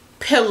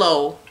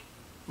pillow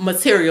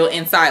material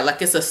inside.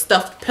 Like it's a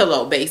stuffed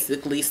pillow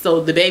basically.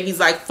 So the baby's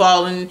like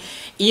falling,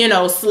 you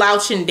know,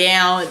 slouching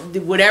down,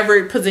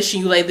 whatever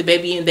position you lay the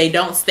baby in, they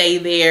don't stay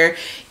there.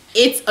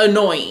 It's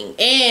annoying,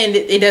 and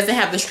it doesn't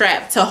have the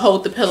strap to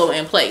hold the pillow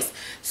in place.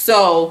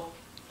 So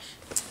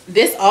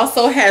this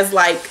also has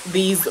like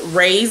these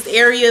raised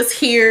areas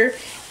here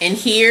and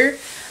here.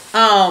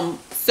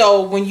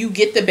 So when you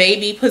get the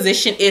baby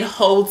position, it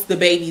holds the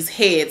baby's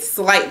head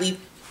slightly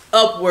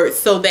upwards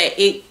so that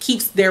it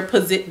keeps their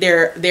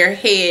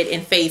head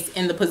and face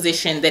in the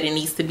position that it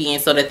needs to be in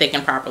so that they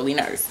can properly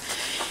nurse.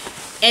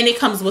 And it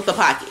comes with a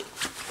pocket.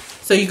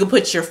 So you can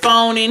put your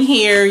phone in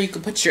here, you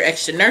can put your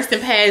extra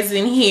nursing pads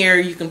in here,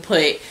 you can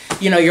put,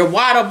 you know, your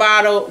water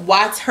bottle,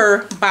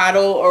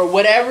 or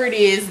whatever it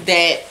is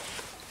that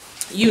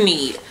you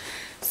need.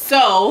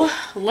 So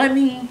let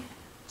me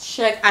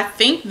check. I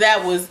think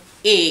that was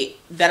it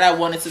that I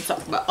wanted to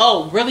talk about.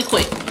 Oh, really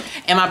quick,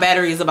 and my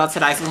battery is about to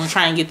die, so I'm gonna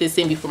try and get this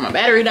in before my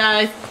battery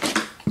dies.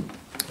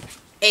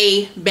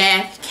 A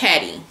bath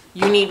caddy.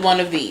 You need one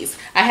of these.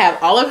 I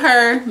have all of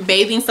her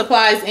bathing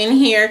supplies in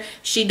here.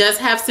 She does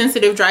have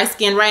sensitive dry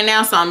skin right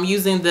now, so I'm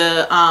using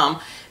the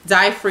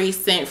dye-free,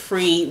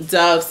 scent-free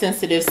Dove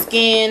Sensitive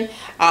Skin.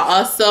 I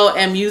also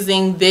am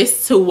using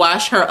this to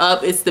wash her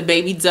up. It's the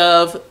Baby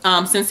Dove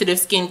Sensitive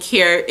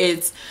Skincare.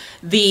 It's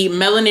the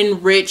Melanin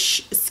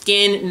Rich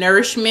Skin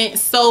Nourishment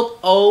Soap.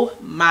 Oh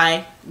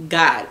my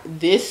God,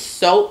 this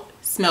soap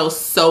smells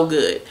so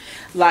good.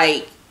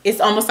 Like, It's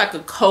almost like a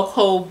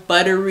cocoa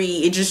buttery.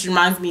 It just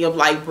reminds me of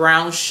like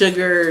brown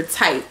sugar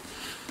type.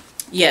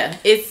 Yeah,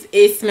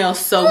 it smells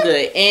so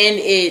good, and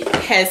it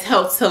has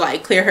helped to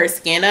like clear her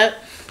skin up.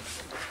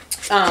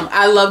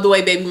 I love the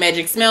way Baby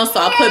Magic smells,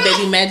 so I'll put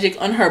Baby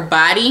Magic on her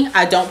body.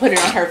 I don't put it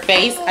on her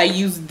face. I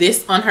use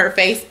this on her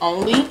face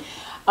only.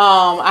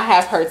 I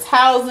have her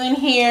towels in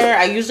here.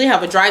 I usually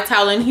have a dry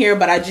towel in here,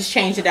 but I just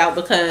changed it out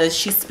because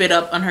she spit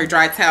up on her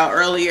dry towel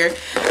earlier.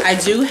 I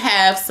do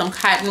have some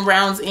cotton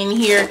rounds in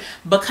here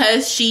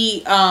because she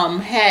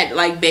had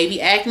like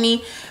baby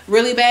acne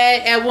really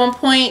bad at one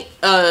point.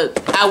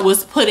 I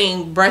was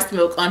putting breast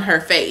milk on her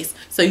face.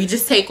 So you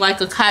just take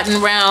like a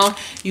cotton round,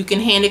 you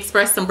can hand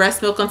express some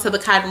breast milk onto the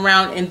cotton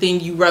round, and then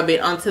you rub it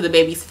onto the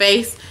baby's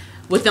face.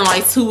 Within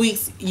like 2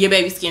 weeks, your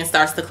baby's skin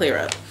starts to clear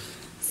up.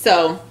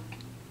 So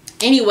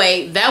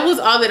anyway, that was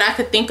all that I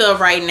could think of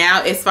right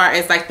now as far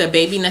as like the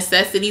baby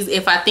necessities.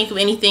 If I think of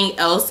anything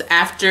else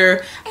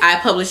after I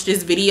publish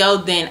this video,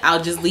 then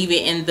I'll just leave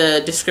it in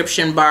the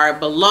description bar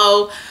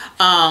below.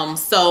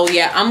 So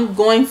yeah, I'm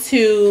going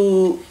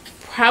to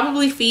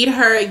probably feed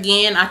her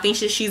again. I think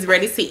she's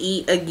ready to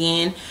eat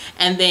again,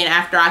 and then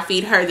after I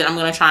feed her, then I'm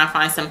going to try and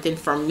find something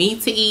for me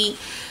to eat.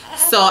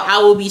 So I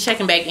will be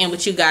checking back in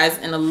with you guys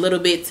in a little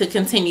bit to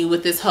continue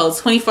with this whole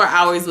 24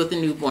 hours with the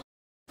newborn.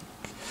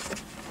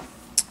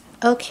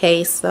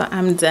 Okay, so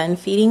I'm done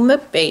feeding the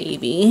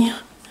baby,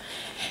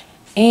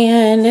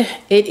 and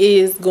it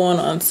is going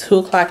on 2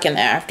 o'clock in the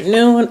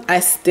afternoon. I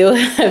still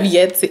have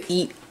yet to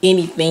eat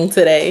anything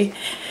today,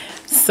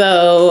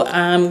 so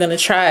I'm gonna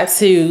try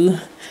to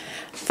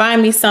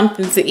find me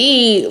something to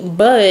eat,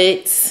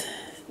 but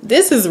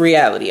this is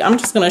reality. I'm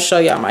just gonna show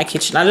y'all my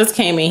kitchen. I just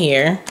came in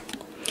here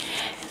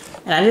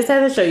and I just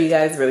had to show you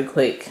guys really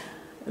quick.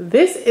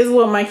 This is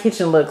what my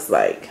kitchen looks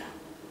like.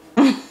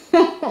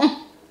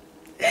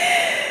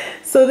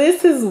 So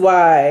this is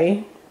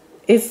why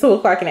it's 2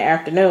 o'clock in the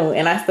afternoon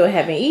and I still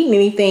haven't eaten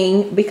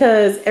anything,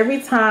 because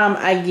every time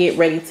I get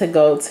ready to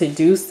go to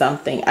do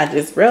something, I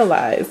just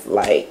realize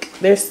like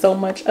there's so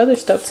much other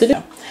stuff to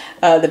do.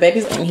 The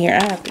baby's in here.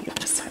 I have to get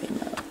this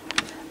tightened up.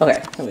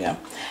 Okay, here we go.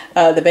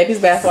 The baby's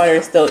bathwater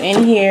is still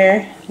in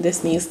here.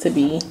 This needs to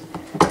be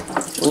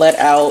let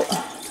out.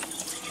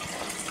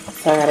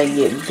 So I gotta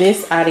get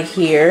this out of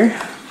here.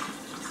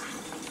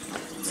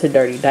 It's a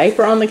dirty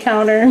diaper on the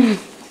counter.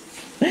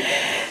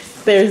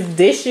 There's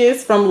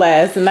dishes from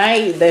last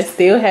night that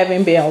still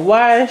haven't been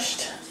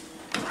washed.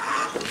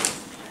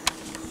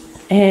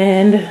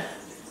 And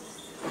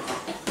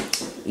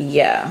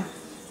yeah.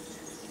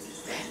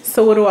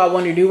 So what do I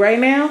want to do right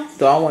now?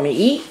 Do I want to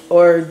eat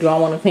or do I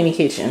want to clean the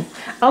kitchen?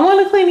 I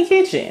want to clean the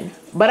kitchen,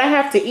 but I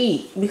have to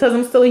eat because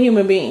I'm still a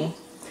human being.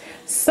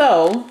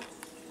 So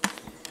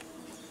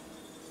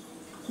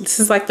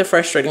this is like the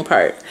frustrating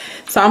part.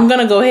 So I'm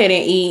going to go ahead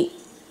and eat.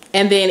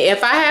 And then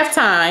if I have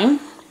time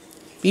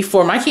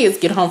before my kids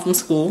get home from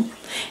school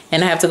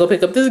and I have to go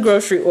pick up this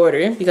grocery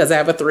order because I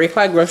have a 3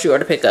 o'clock grocery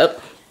order pickup,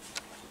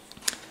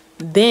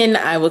 then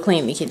I will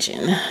clean the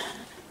kitchen.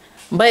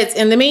 But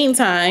in the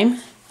meantime,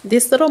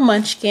 this little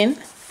munchkin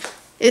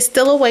is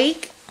still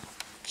awake.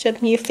 Show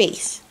me your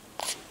face.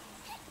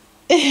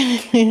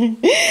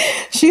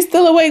 She's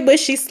still awake, but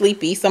she's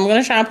sleepy. So I'm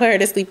going to try and put her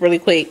to sleep really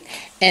quick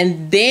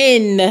and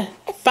then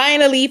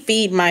finally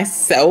feed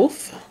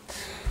myself.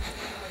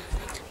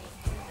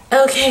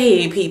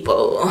 Okay,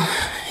 people,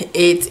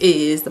 it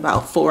is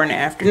about 4 in the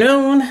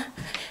afternoon.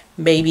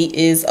 Baby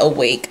is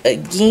awake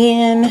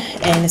again,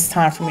 and it's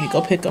time for me to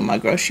go pick up my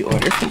grocery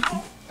order from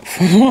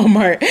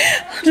Walmart.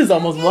 I just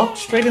almost walked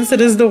straight into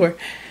this door.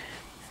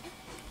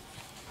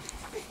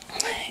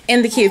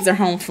 And the kids are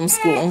home from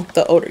school,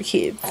 the older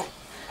kids.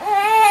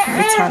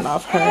 Let me turn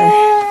off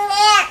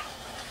her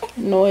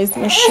noise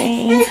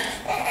machine.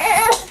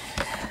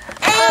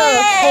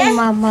 Okay,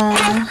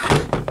 mama.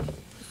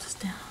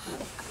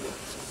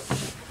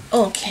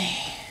 Okay,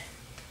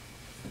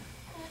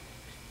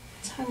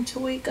 time to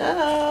wake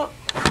up.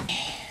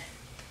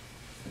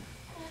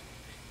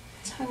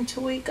 Time to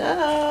wake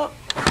up.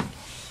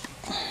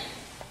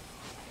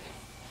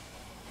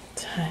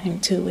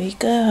 Time to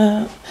wake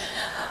up.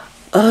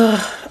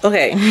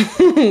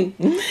 Okay.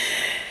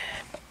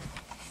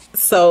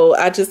 So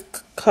I just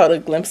caught a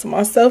glimpse of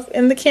myself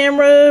in the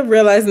camera,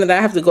 realizing that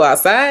I have to go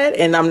outside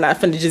and I'm not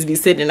finna just be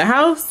sitting in the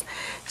house.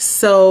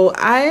 So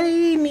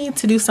I need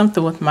to do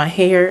something with my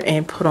hair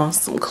and put on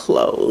some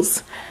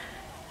clothes.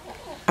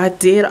 I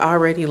did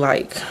already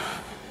like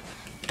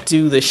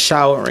do the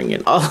showering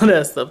and all of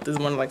that stuff this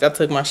morning. Like I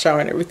took my shower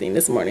and everything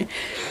this morning.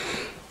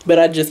 But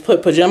I just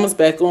put pajamas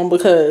back on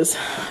because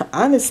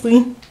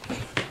honestly,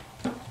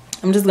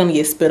 I'm just gonna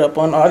get spit up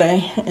on all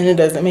day and it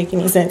doesn't make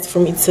any sense for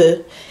me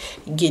to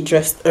get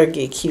dressed or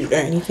get cute or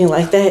anything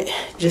like that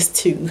just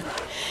to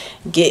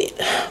get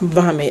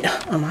vomit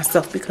on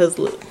myself. Because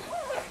look,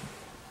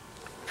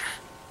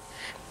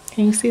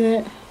 can you see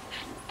that?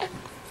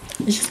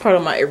 It's just part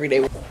of my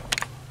everyday.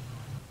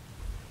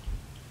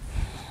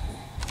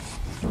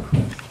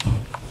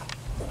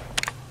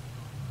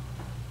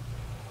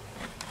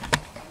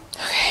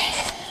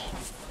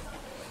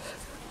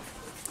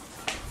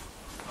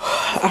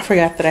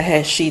 forgot that I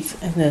had sheets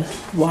in the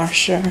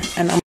washer,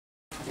 and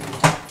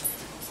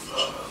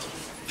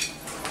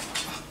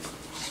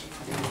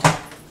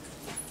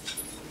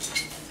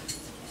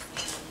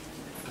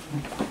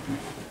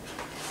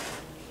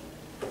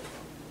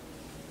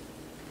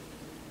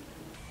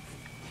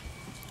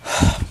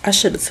I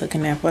should have took a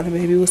nap while the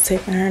baby was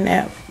taking her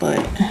nap, but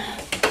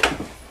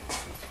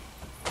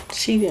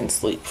she didn't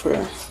sleep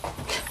for,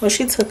 well,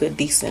 she took a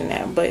decent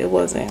nap, but it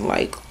wasn't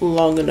like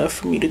long enough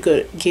for me to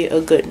get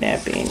a good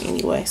nap in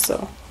anyway.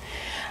 So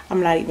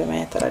I'm not even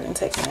mad that I didn't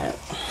take a nap.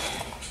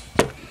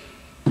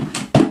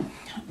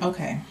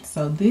 Okay,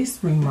 so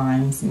this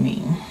reminds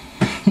me.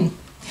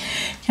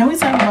 Can we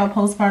talk about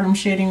postpartum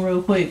shedding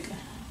real quick?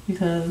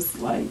 Because,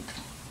 like,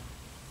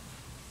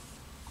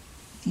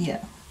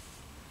 yeah,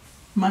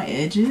 my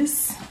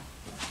edges,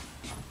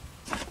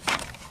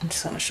 I'm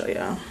just gonna show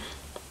y'all.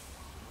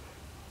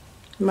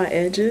 My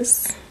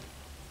edges,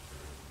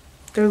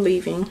 they're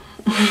leaving.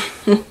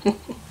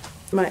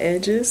 My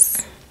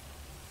edges,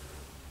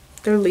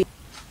 they're leaving.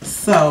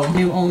 So,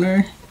 new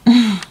owner.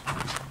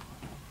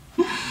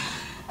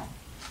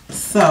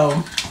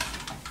 So,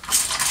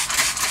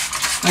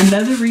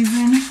 another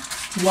reason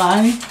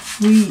why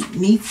we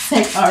need to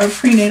take our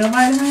prenatal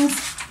vitamins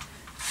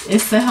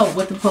is to help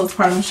with the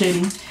postpartum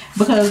shedding.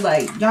 Because,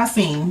 like, y'all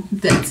seen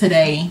that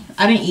today,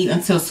 I didn't eat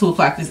until 2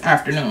 o'clock this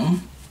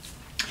afternoon.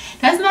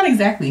 That's not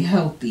exactly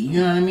healthy,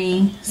 you know what I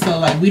mean? So,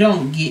 like, we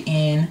don't get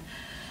in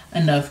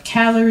enough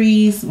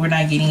calories. We're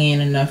not getting in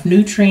enough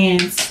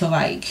nutrients to,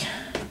 like,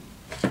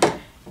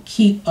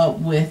 keep up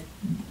with,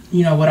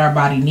 you know, what our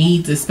body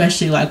needs,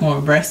 especially like when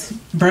we're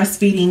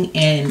breastfeeding,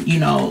 and,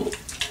 you know,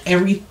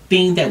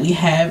 everything that we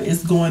have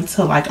is going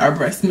to like our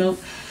breast milk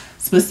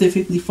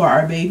specifically for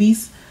our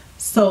babies.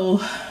 So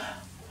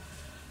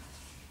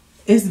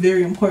it's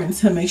very important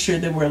to make sure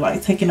that we're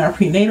like taking our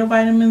prenatal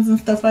vitamins and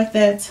stuff like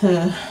that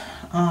to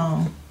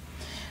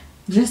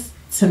just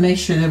to make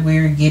sure that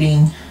we're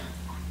getting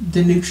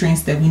the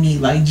nutrients that we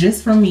need. Like,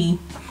 just for me,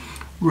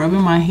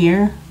 rubbing my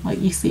hair, like,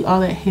 you see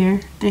all that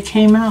hair that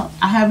came out,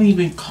 I haven't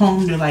even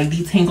combed or like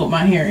detangled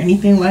my hair or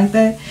anything like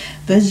that.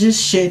 That's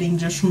just shedding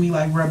just from me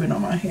like rubbing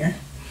on my hair,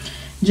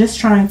 just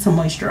trying to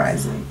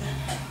moisturize it.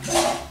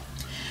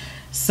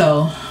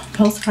 So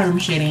postpartum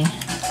shedding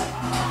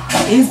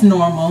is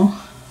normal.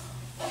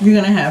 You're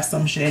gonna have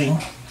some shedding,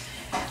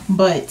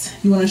 but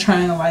you want to try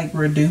and like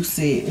reduce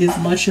it as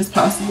much as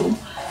possible.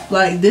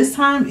 Like, this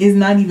time is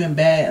not even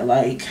bad,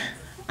 like,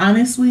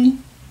 honestly.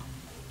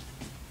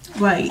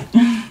 Like,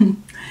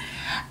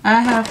 I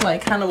have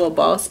like kind of a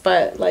bald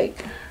spot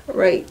like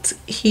right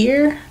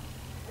here,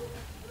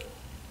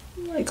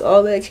 like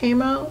all that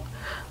came out,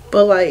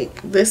 but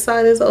like this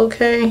side is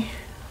okay.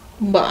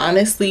 But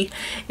honestly,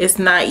 it's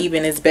not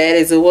even as bad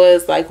as it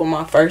was like with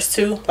my first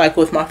two. Like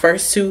with my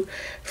first two,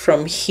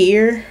 from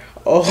here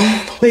all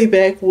the way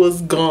back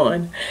was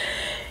gone,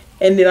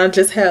 and then I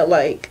just had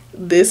like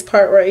this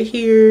part right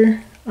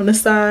here on the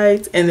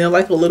sides, and then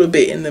like a little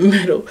bit in the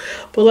middle,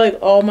 but like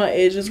all my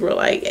edges were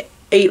like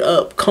ate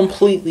up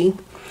completely.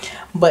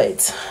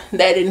 But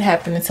that didn't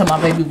happen until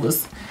my baby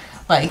was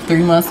like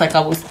 3 months. Like,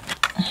 it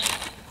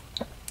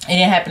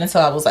didn't happen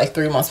until I was like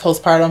 3 months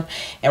postpartum,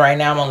 and right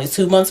now I'm only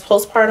 2 months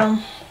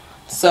postpartum,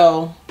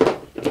 so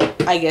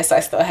I guess I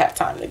still have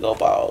time to go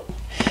bald.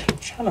 I'm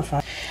trying to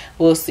find,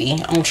 we'll see.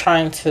 I'm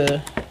trying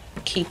to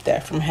keep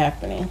that from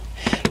happening.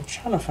 I'm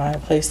trying to find a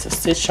place to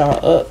stitch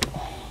y'all up.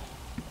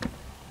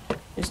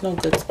 There's no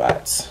good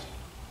spots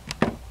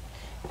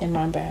in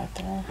my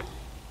bathroom.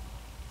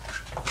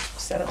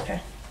 Is that okay?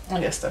 I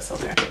guess that's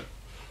okay.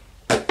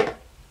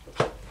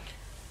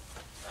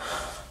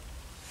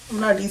 I'm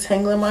not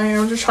detangling my hair.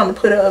 I'm just trying to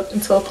put it up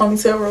into a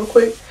ponytail real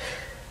quick.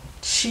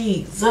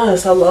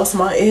 Jesus, I lost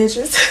my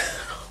edges.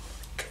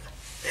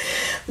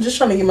 I'm just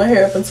trying to get my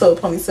hair up into a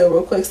ponytail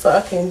real quick so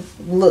I can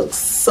look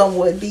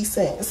somewhat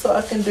decent. So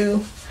I can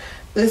do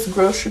this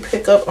grocery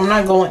pickup. I'm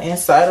not going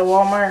inside of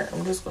Walmart.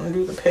 I'm just going to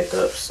do the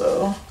pickup.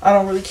 So I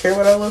don't really care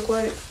what I look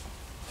like,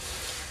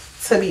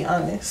 to be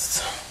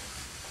honest.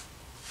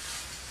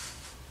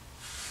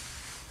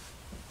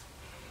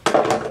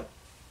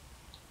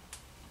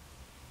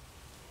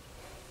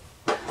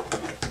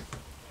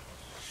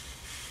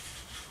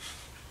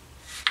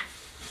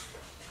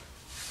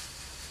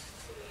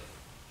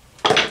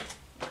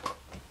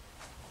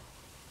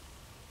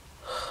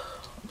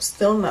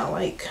 Still not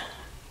like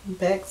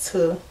back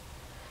to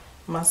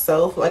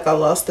myself. Like, I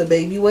lost the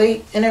baby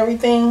weight and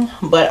everything,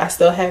 but I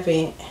still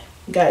haven't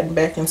gotten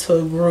back into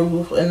a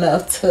groove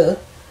enough to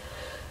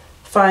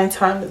find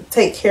time to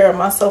take care of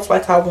myself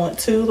like I want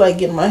to. Like,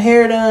 getting my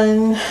hair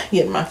done,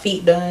 getting my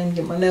feet done,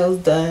 getting my nails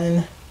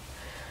done.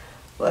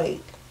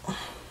 Like,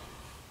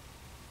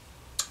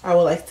 I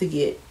would like to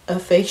get a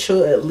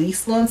facial at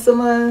least once a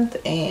month,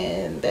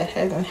 and that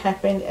hasn't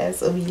happened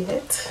as of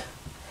yet.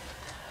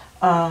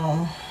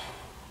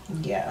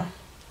 Yeah,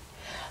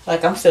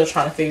 like, I'm still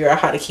trying to figure out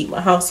how to keep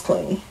my house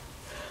clean,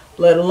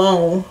 let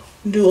alone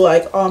do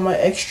like all my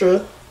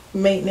extra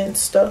maintenance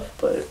stuff,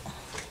 but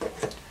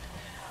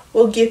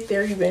we'll get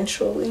there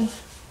eventually.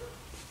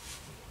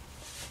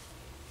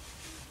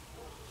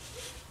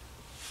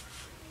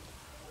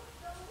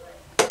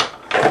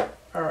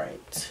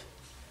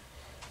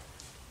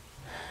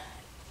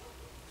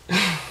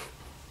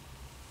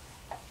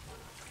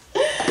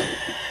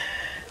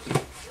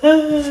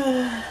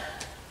 This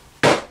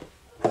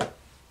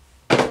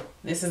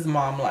is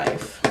mom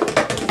life.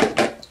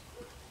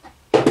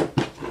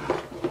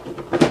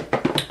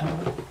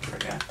 Oh,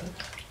 forgot the...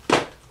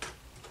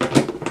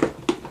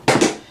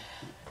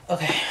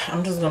 Okay,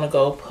 I'm just gonna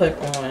go put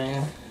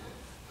on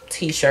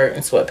t-shirt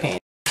and sweatpants.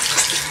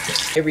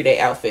 Everyday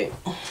outfit.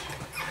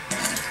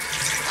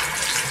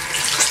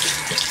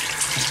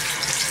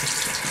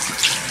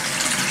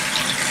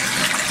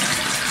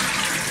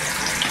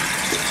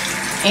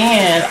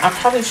 And I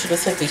probably should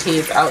have took the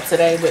kids out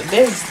today, but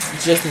there's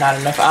just not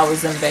enough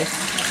hours in the day.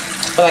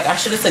 But like, I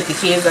should have took the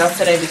kids out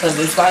today because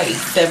it's like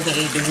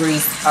 78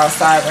 degrees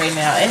outside right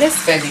now, and it's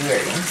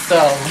February. So,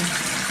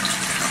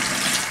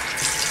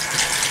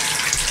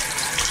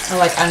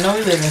 like, I know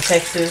we live in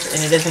Texas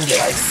and it doesn't get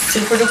like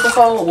super duper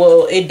cold.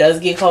 Well, it does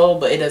get cold,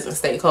 but it doesn't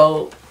stay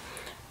cold.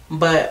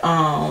 But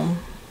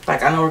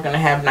like, I know we're gonna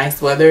have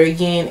nice weather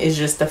again. It's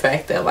just the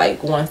fact that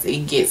like once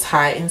it gets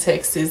hot in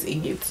Texas,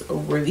 it gets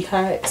really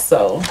hot.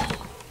 So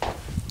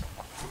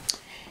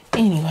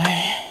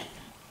anyway,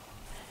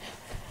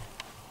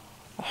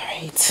 all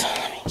right,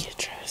 let me get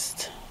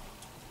dressed.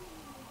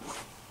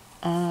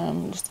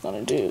 I'm just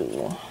gonna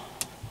do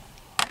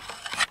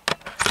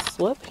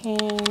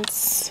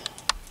sweatpants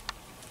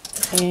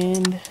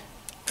and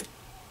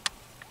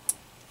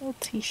a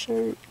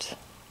t-shirt.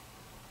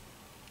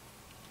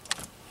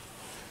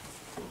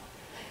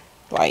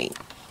 Like,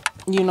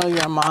 you know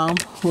your mom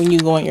when you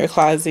go in your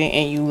closet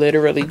and you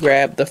literally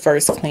grab the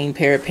first clean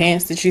pair of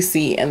pants that you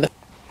see, and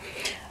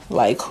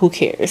like, who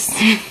cares?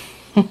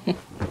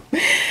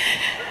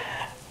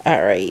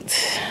 All right,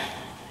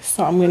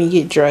 so I'm gonna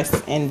get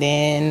dressed and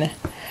then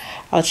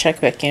I'll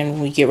check back in when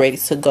we get ready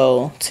to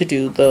go to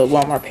do the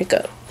Walmart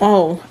pickup.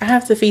 Oh, I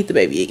have to feed the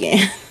baby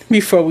again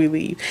before we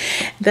leave.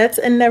 That's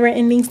a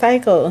never-ending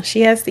cycle. She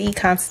has to eat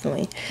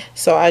constantly,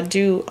 so I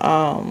do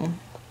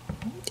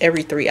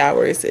every 3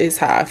 hours is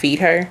how I feed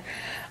her.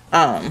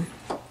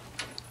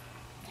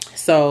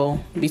 So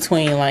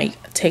between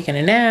like taking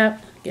a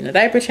nap, getting a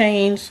diaper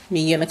change,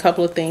 me getting a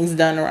couple of things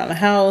done around the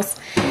house,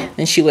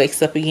 then she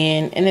wakes up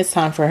again and it's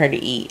time for her to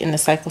eat, and the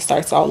cycle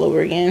starts all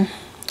over again.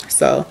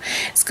 So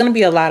it's gonna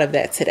be a lot of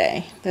that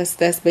today.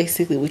 That's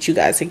basically what you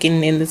guys are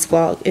getting in this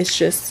vlog. It's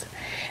just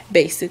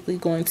basically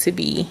going to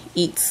be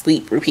eat,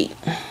 sleep, repeat.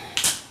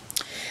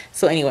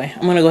 So anyway,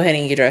 I'm gonna go ahead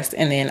and get dressed,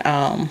 and then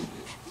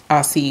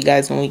I'll see you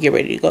guys when we get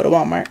ready to go to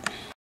Walmart.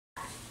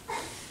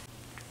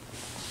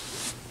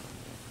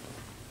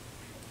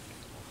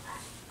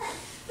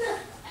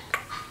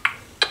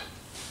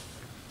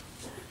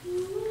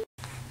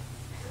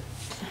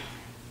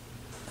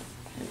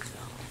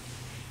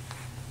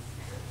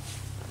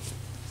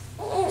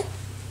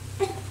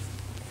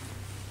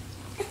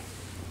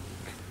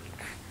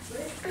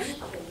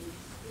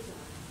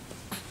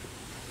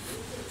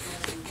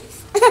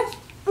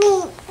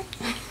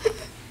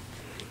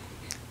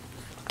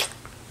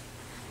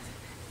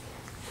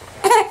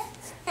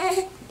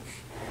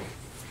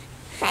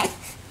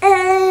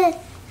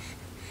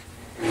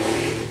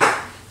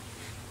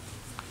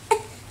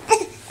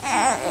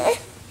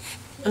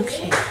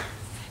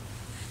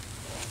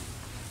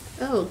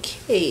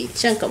 Okay,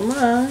 chunk 'em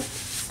up.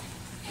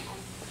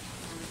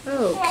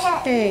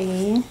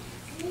 Okay.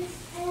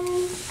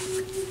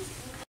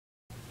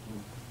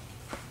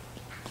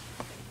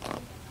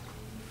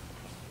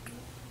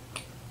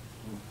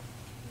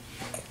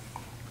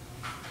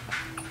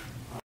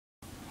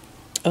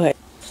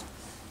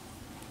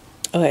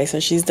 Okay, so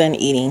she's done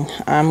eating.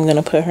 I'm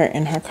gonna put her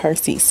in her car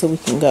seat so we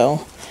can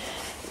go.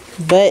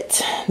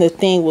 But the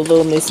thing with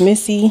little Miss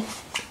Missy,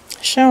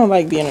 she don't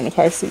like being in the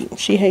car seat.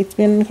 She hates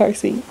being in the car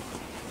seat.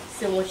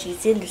 So when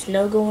she's in, there's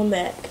no going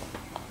back.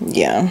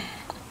 Yeah.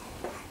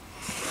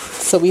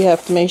 So we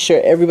have to make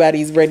sure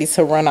everybody's ready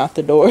to run out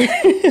the door.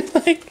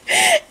 Like,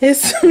 as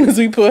soon as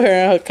we put her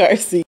in her car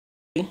seat.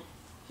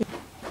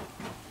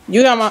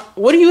 You got my,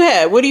 what do you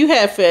have? What do you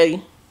have,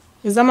 Fetty?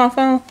 Is that my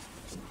phone?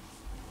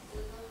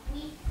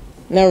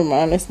 Never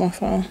mind, that's my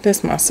phone.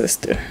 That's my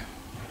sister.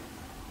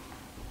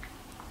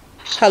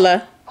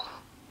 Hello?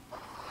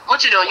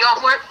 What you doing? You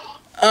off work?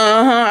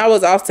 I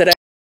was off today.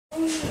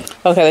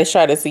 Okay, let's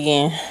try this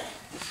again.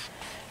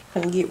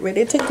 Let me get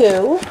ready to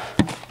go.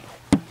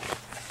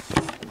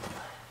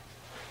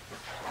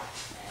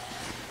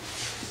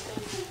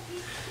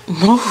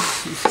 Move.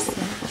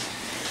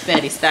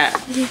 Betty, stop.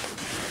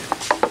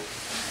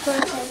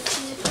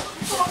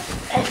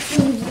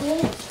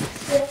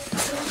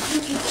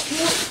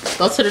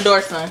 Go to the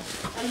door, son.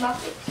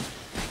 Unlock it.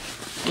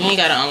 You ain't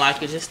gotta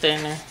unlock it, just stay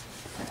in there.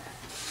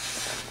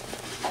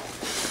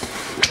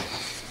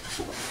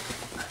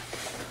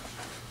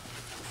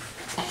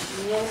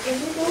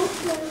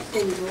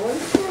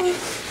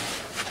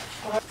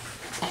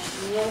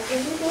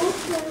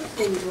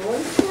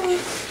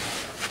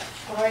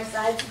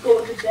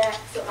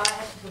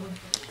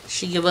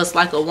 She give us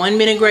like a 1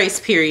 minute grace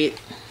period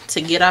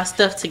to get our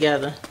stuff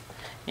together,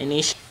 and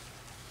then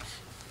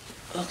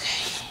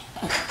okay.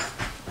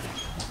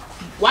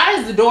 Why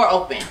is the door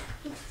open?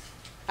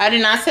 I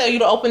did not tell you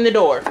to open the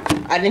door.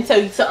 I didn't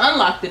tell you to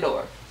unlock the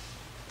door.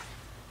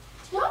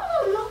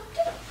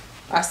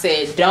 I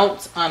said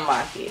don't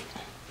unlock it.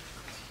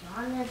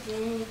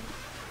 Jonathan.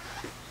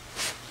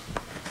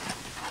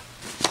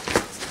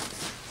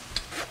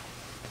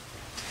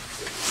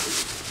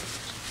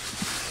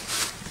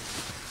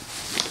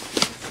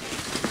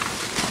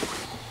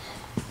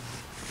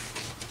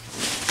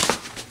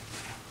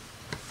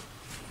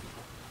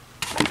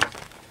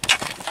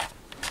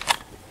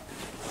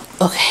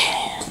 Okay.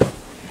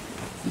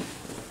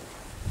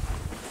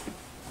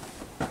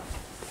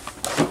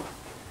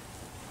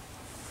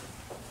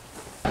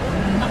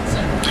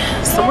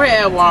 So we're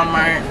at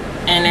Walmart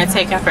and they're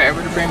taking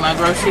forever to bring my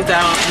groceries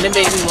out, and the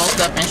baby woke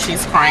up and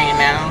she's crying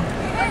now.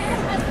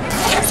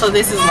 So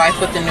this is life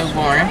with the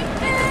newborn.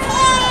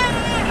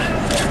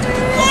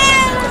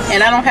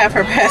 And I don't have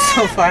her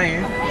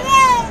pacifier.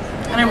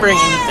 I didn't bring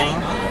anything.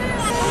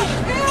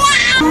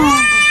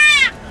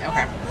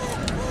 Okay.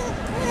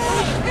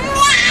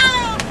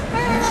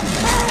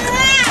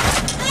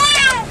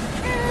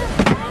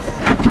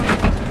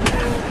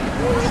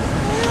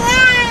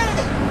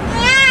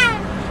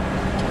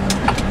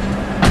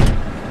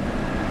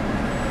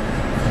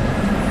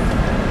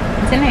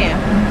 It's in here.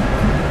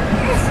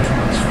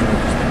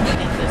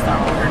 It's on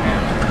order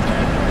now.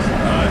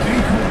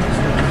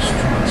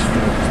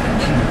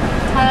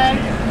 Hi.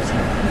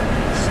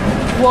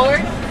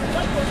 Ward?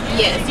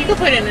 Yes, you can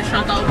put it in the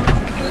trunk over.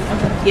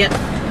 Yep.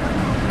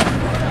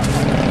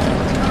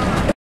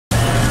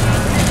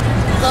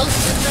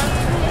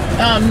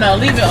 No,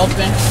 leave it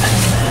open.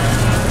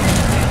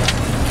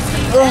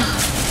 Ugh.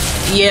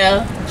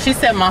 Yeah, she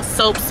said my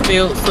soap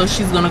spilled, so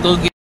she's gonna go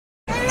get.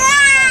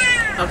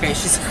 Okay,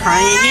 she's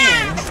crying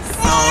again,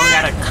 so I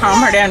gotta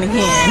calm her down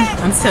again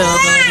until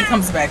the lady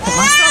comes back with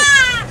my soap.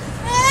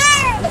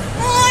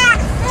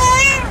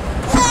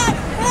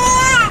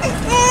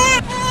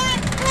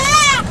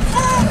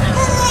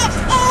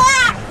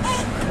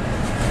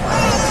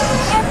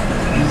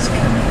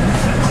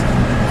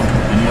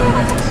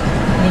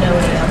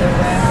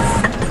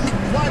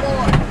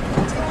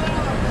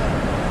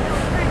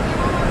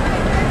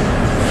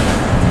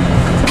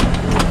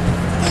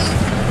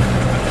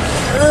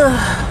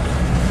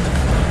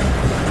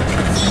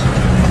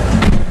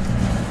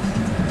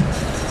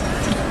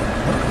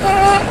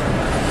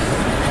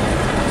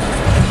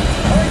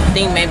 I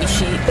think maybe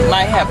she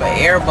might have an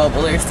air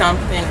bubble or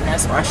something.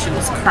 That's why she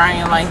was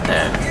crying like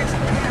that.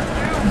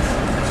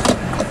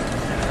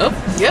 Oh,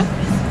 yep.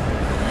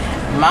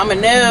 Mama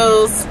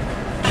knows.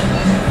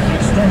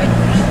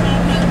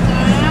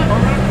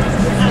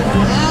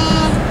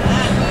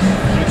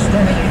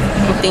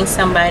 I think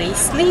somebody's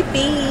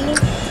sleepy.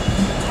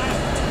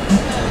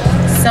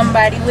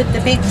 Somebody with the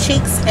big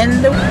cheeks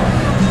and the...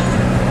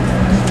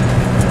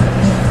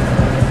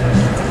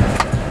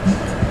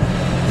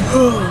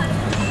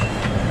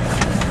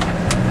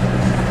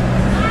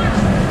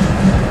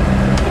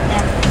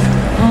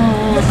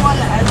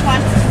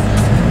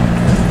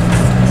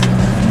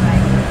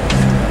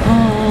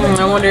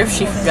 I wonder if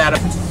she forgot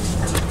it.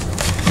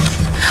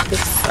 The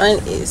sun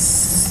is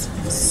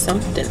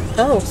something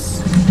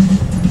else.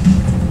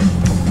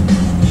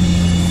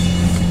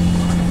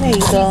 There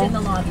you go. In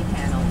the lobby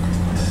panel.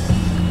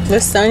 The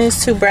sun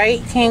is too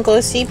bright. Can't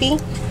go sleepy.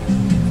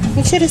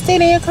 You should have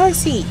stayed in your car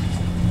seat.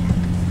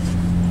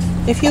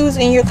 If you was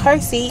in your car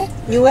seat,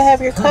 you would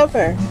have your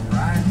cover.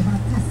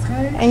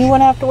 And you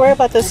wouldn't have to worry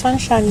about the sun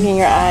shining in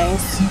your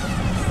eyes.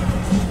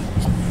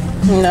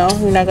 No,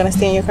 you're not gonna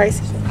stay in your car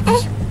seat.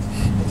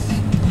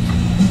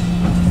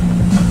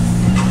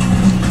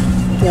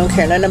 You don't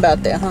care nothing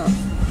about that, huh?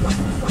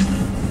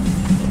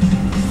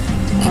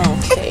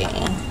 Okay.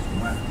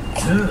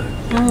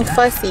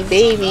 Fussy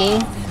baby.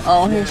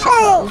 Oh, here she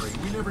comes.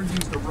 We never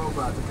used a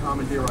robot to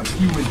commandeer a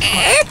human.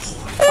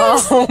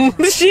 Oh,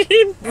 she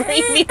didn't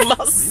bring me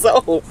my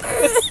soap.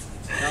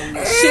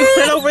 She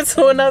went over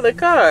to another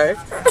car.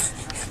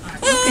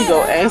 You can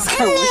go ask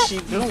her what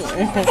she's doing.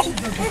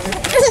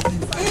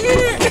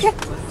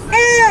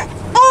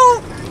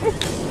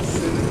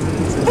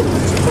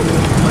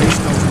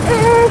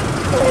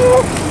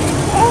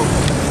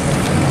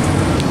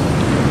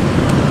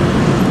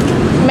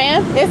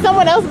 Ma'am, is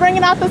someone else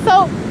bringing out the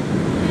soap?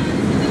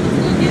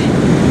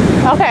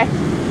 Okay.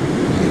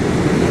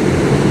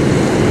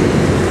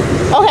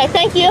 Okay,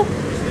 thank you.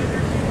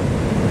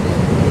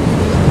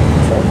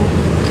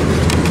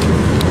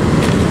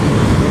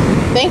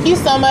 Thank you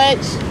so much.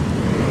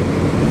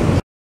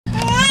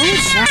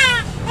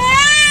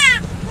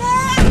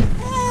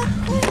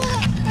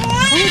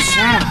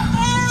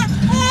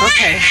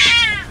 Okay.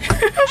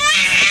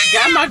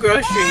 Got my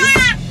groceries.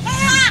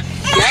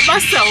 Got my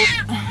soap.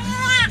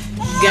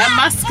 Got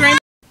my scream.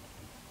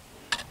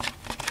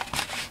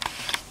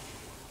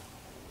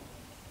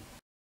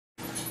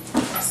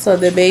 So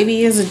the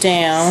baby is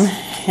down,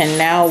 and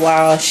now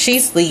while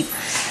she's asleep,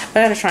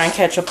 I gotta try and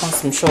catch up on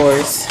some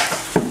chores.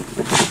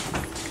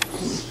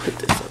 Put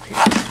this up here.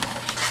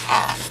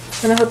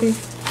 Can I help you?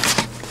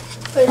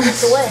 Put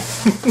this away.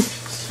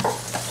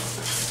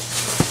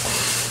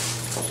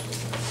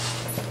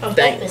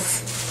 Thanks.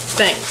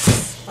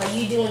 Thanks. Are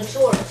you doing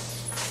chores?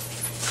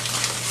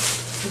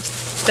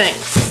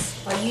 Thanks.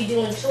 Are you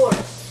doing chores?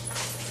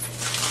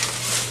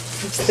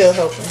 I'm still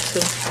helping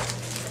too.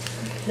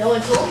 No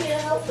one told me to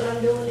help, but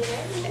I'm doing it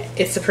anyway.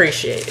 It's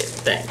appreciated.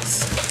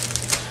 Thanks.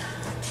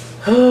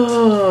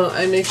 Oh,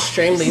 I'm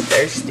extremely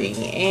thirsty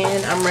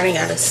and I'm running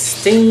out of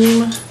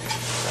steam.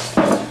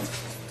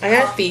 I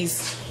got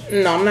these.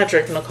 No, I'm not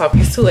drinking no coffee.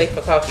 It's too late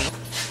for coffee.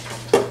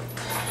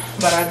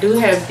 But I do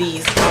have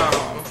these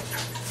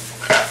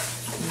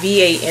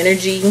VA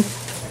Energy.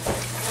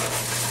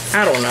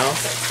 I don't know.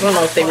 I don't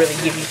know if they really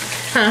give you,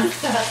 huh?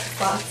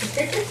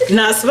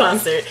 Not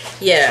sponsored.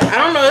 Yeah, I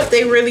don't know if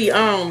they really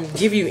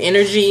give you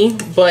energy,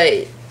 but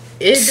it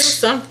do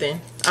something.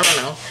 I don't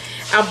know.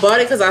 I bought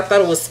it because I thought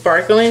it was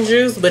sparkling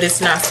juice, but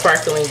it's not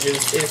sparkling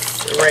juice.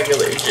 It's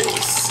regular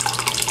juice.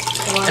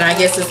 Wow. And I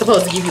guess it's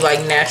supposed to give you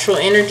like natural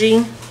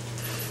energy.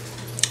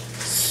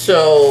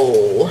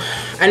 So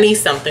I need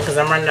something because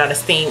I'm running out of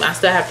steam. I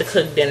still have to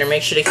cook dinner,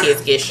 make sure the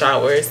kids get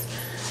showers.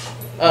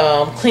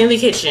 Clean the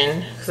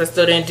kitchen because I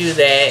still didn't do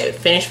that.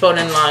 Finish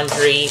folding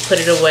laundry, put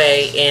it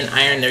away, and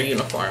iron their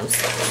uniforms.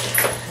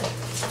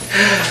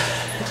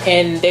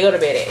 And they go to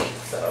bed at 8.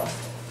 So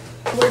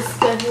we're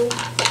scheduled.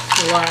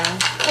 Why?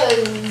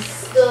 Because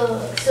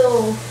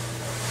so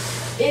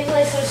if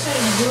like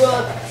someone grew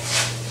up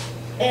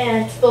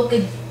and spoke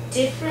a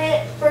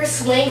different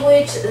first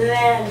language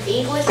than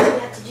English, we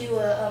have to do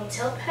a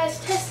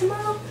telepath test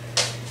tomorrow.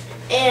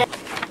 And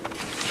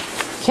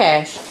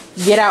Cash,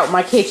 get out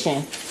my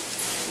kitchen.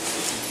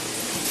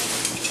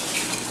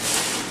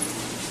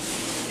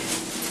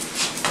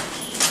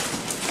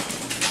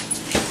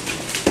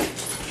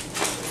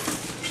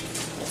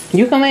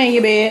 You can lay in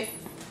your bed.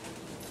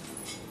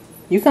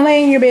 You can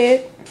lay in your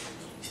bed.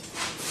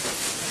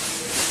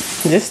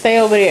 Just stay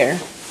over there.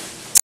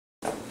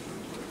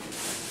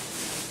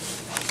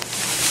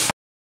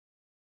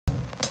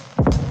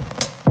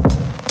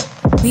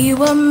 We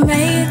were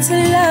made to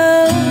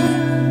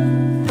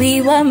love.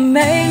 We were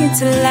made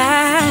to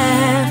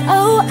laugh.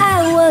 Oh,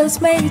 I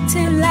was made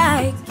to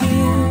like you.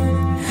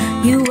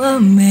 You were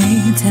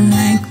made to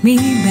like me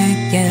back.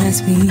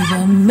 Yes, we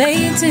were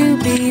made to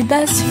be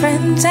best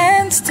friends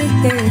and stick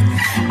it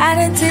out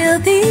until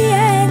the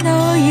end.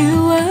 Oh,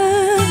 you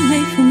were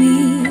made for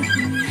me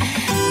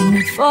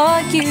and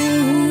for you.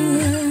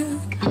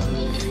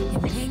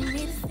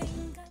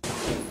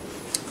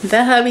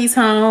 The hubby's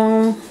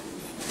home.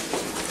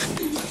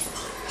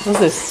 What's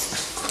this?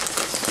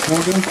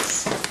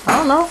 I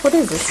don't know. What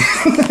is this?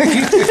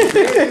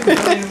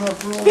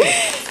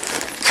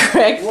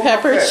 Cracked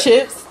pepper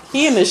chips.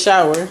 He in the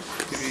shower.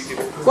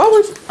 Why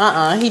would you?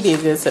 He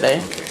did good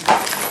today.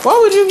 Why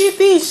would you get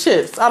these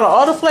chips? Out of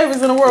all the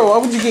flavors in the world, why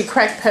would you get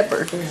cracked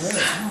pepper?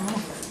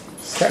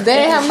 They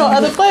didn't have no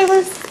other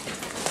flavors?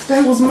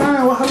 That was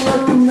mine. Well, how do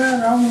I do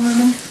that? I wanted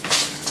them.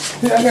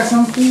 Yeah, I got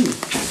some for you.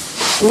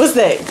 What's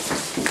that?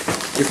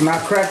 It's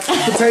not cracked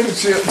potato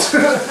chips.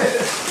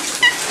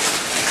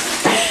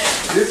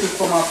 This is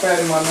for my fat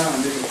and my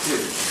non-living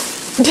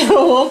chips. You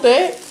don't want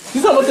that?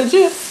 You talking about the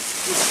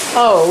chips?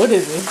 Oh, what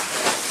is it?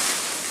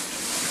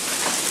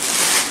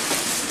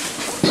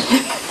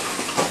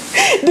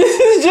 This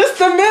is just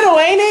the middle,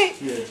 ain't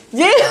it?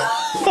 Yeah.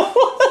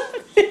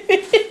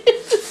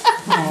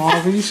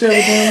 Aw, can you share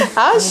with them?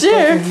 I'll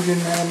share. You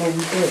didn't have no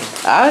repair.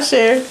 I'll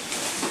share.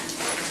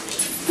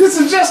 This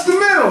is just the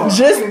middle.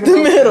 Just the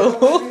middle.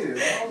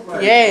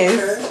 Like, yes.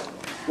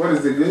 Okay. What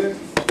is it good?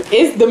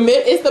 It's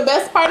the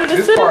best part of the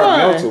this cinnamon. Part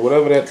melted,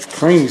 whatever that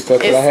creamy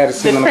stuff that I had to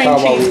sit on the top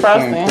while we were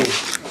playing.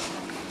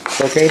 It's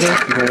okay though? You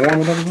can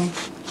warm it up again?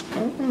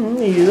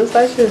 You look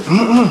like this.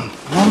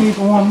 No need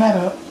to warm that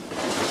up.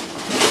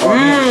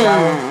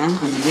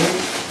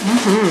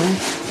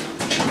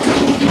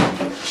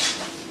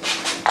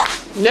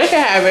 They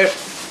can have it.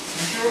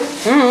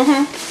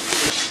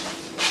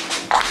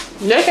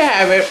 They can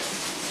have it.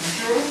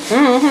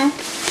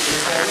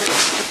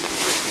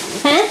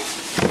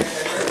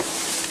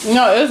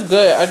 No, it's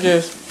good. I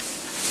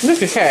just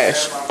look at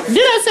Cash. Did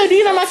I say do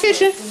you know my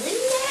kitchen?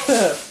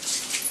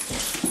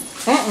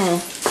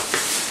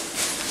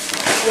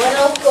 what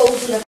else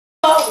goes in the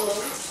problem?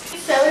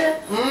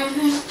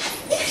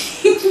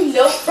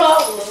 No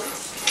problem.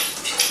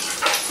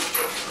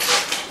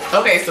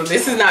 Okay, so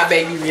this is not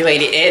baby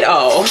related at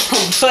all,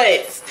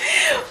 but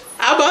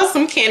I bought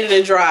some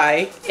Canada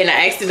Dry and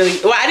I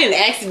didn't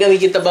accidentally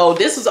get the bowl.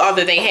 This was all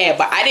that they had,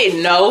 but I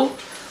didn't know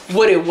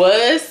what it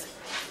was.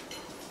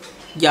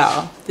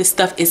 Y'all, this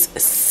stuff is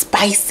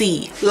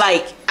spicy.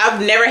 Like, I've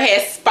never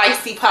had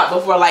spicy pop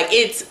before. Like,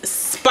 it's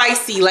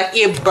spicy. Like,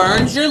 it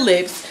burns your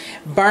lips,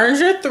 burns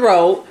your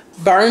throat,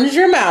 burns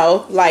your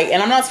mouth. Like,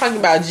 and I'm not talking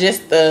about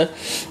just the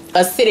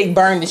acidic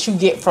burn that you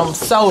get from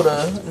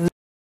soda.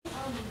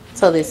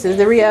 So this is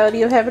the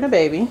reality of having a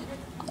baby.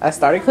 I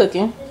started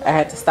cooking. I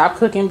had to stop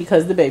cooking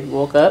because the baby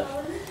woke up.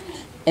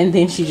 And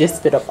then she just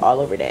spit up all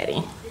over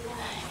Daddy.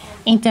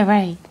 Ain't that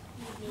right?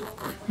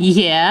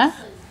 Yeah?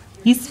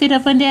 You spit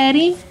up on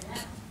Daddy?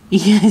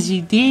 Yes,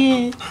 you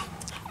did.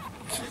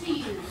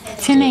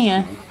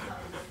 Tanea.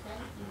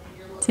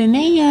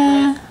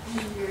 Tanea.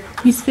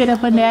 You spit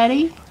up on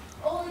Daddy?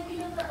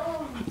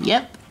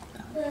 Yep.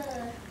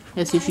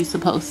 That's what you're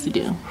supposed to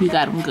do. You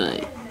got him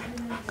good.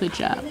 Good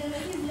job.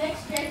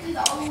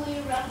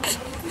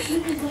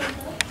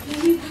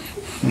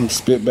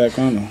 Spit back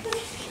on him.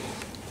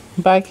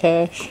 Bye,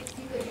 Cash.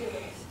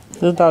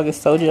 This dog is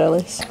so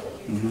jealous.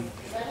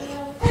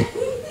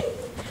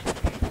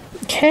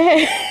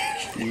 Cash.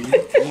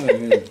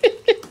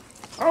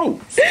 Oh.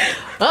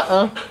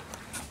 Uh-oh.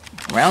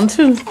 Round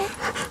 2.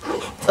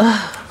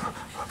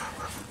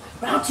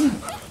 Round 2.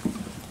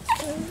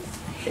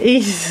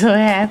 He's so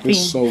happy.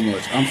 There's so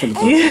much. I'm finna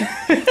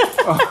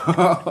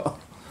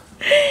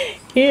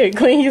Here,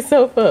 clean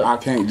yourself up. I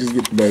can't. Just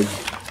get the baby.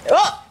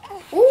 Oh!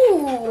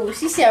 Ooh,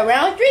 she said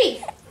round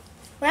 3.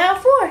 Round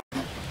 4.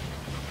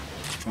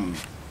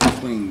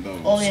 Clean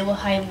those. Oh, yeah, well,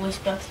 high voice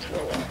about to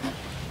throw up.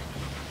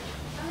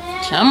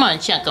 Come on,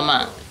 check him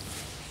out.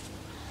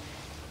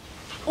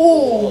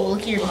 Oh,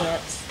 look at your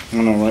pants. I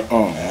know, right?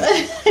 Oh.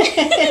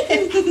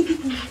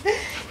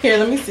 Here,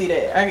 let me see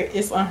that.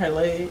 It's on her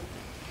leg.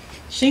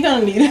 She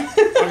gonna need I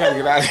gotta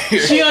get out of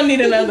here. She gonna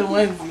need another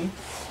onesie.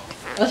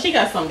 Oh, she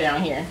got some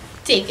down here.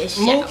 Take a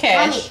shot. Move,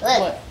 Cash. Mommy,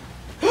 What?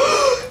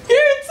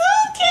 Your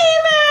tooth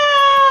came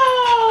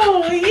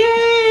out!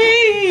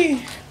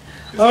 Yay!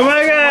 Oh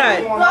my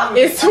God!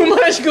 It's too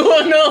much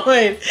going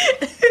on.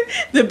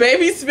 The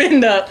baby's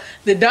spitting up.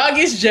 The dog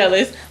is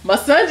jealous. My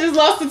son just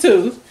lost a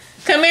tooth.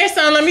 Come here,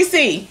 son. Let me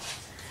see.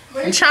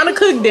 I'm trying to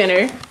cook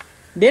dinner.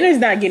 Dinner's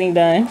not getting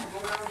done.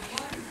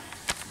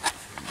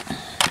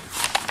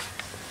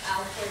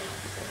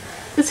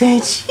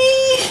 Cheese.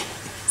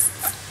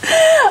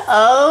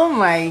 Oh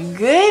my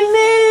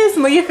goodness.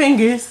 Move your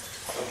fingers.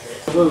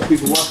 Other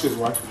people watch this,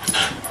 right?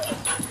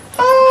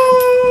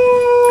 Oh.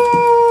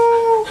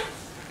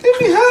 Give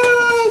me a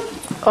hug.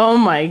 Oh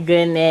my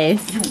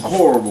goodness. You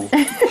horrible.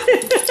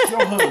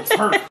 Your hug's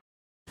hurt.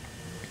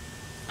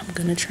 I'm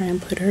gonna try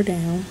and put her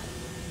down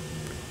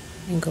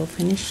and go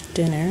finish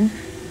dinner.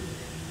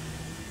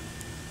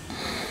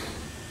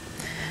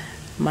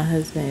 My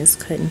husband is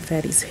cutting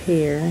Fatty's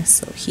hair,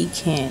 so he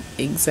can't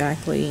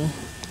exactly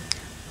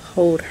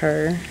hold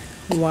her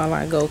while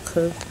I go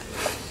cook.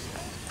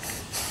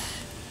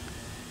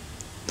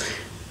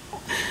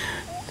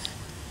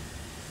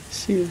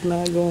 She is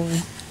not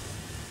going.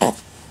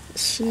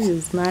 She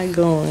is not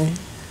going.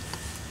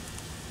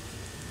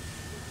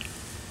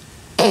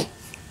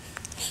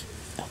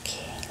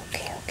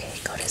 Okay,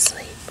 go to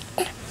sleep.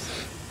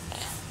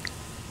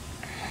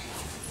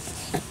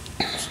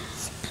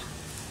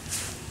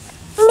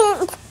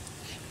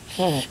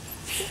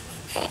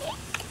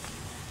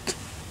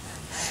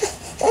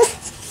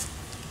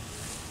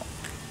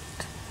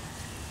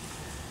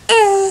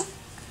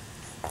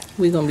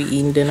 We're gonna be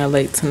eating dinner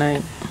late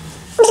tonight.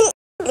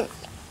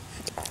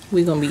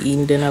 We're gonna be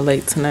eating dinner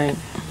late tonight.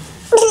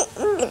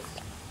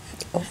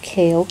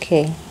 Okay.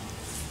 Okay,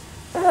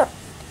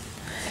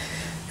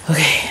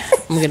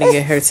 I'm gonna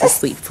get her to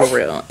sleep for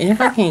real. And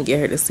if I can't get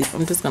her to sleep,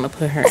 I'm just gonna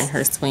put her in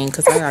her swing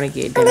because I gotta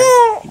get dinner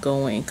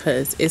going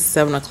because it's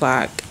 7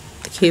 o'clock.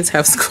 The kids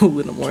have school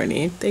in the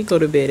morning. They go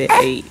to bed at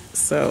 8,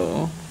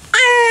 so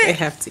they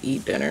have to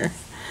eat dinner.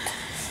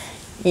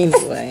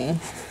 Anyway,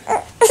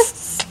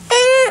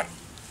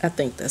 I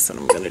think that's what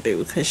I'm gonna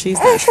do because she's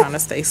not trying to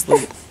stay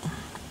asleep.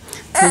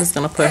 I'm just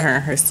gonna put her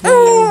in her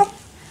swing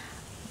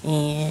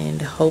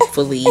and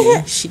hopefully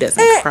she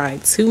doesn't cry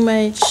too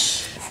much.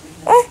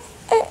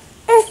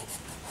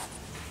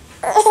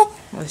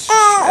 Let's just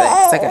try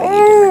that because I gotta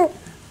get dinner.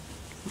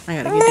 I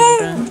gotta get dinner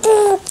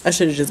done. I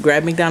should have just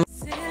grabbed McDonald's.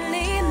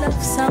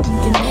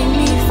 Something make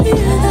me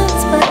feel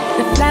those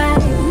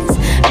butterflies,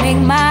 make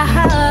my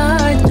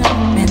heart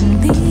jump and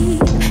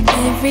leap.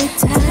 Every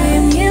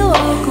time you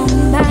walk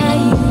on by,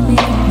 you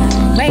make my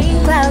rain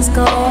clouds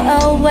go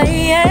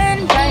away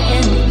and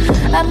brighten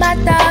up my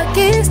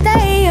darkest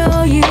day.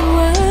 Oh, you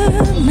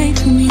were made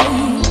for me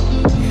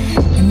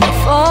and me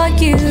for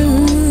you.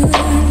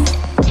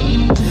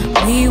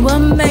 We were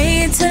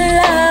made to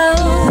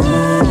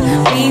love,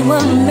 we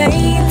were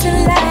made to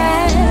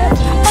laugh.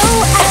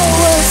 Oh, I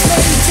was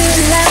made to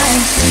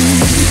like you.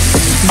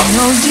 You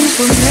know you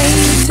were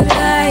made to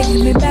like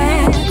me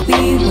back.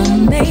 We were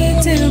made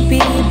to be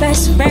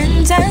best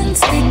friends and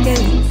stick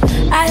it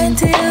out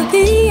until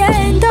the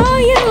end. Oh,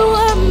 you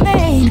were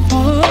made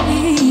for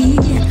me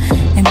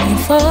and me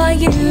for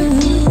you.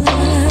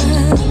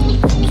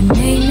 You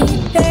made me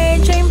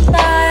daydream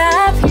about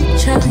our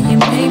future. You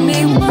made me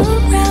walk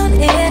around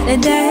in the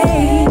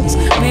days.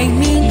 Make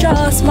me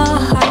draw small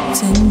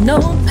hearts and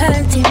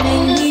notepads. You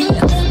made me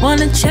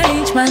wanna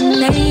change my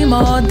name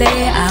all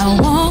day. I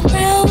walk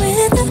around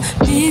with a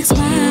big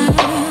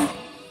smile.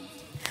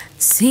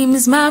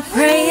 Seems my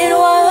praying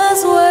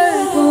was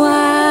worthwhile,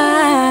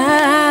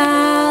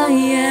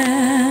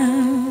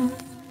 yeah.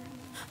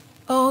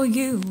 Oh,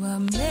 you were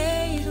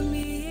made for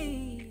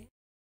me.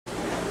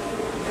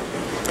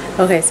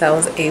 Okay, so I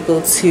was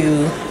able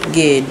to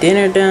get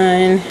dinner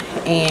done,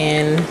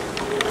 and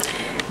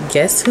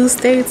guess who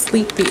stayed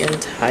asleep the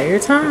entire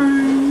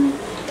time?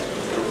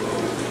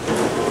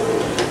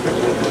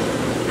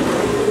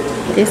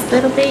 This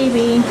little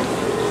baby.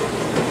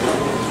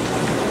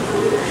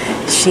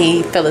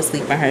 She fell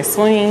asleep in her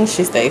swing.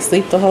 She stayed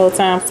asleep the whole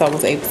time, so I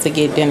was able to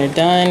get dinner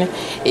done.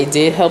 It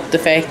did help the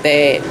fact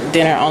that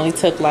dinner only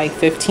took like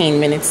 15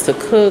 minutes to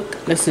cook.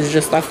 This is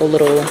just like a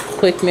little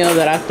quick meal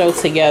that I throw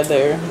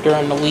together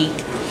during the week.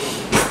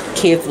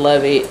 Kids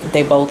love it.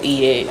 They both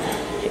eat it.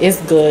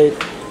 It's good.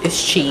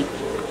 It's cheap.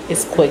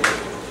 It's quick.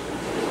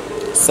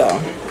 So,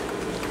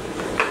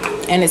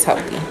 and it's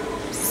healthy.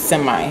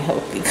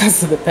 Semi-healthy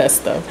because of the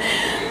pesto.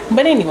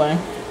 But anyway,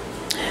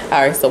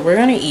 alright, so we're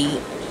gonna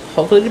eat.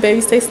 Hopefully the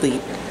baby stays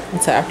asleep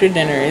until after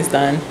dinner is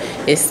done.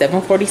 It's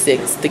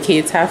 7:46. The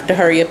kids have to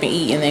hurry up and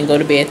eat and then go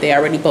to bed. They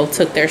already both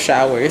took their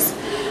showers.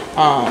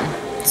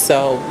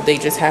 So they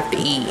just have to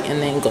eat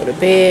and then go to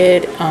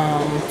bed.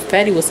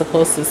 Fatty was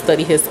supposed to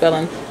study his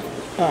spelling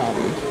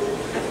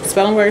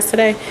words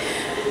today,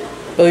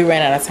 but we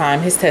ran out of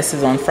time. His test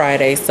is on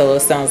Friday, so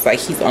it sounds like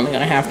he's only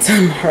gonna have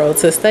tomorrow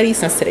to study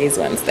since today's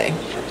Wednesday.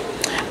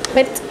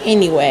 But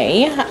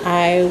anyway,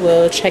 I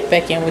will check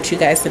back in with you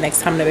guys the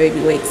next time the baby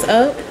wakes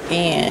up,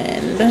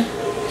 and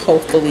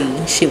hopefully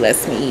she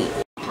lets me eat.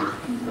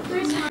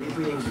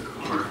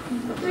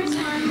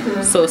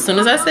 So as soon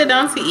as I sat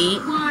down to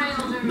eat,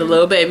 the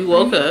little baby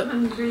woke up,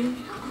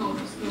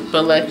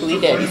 but luckily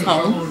daddy's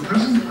home.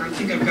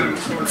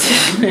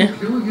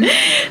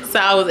 So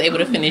I was able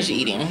to finish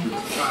eating,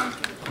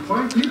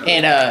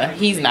 and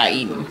he's not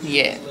eating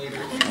yet.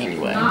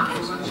 Anyway,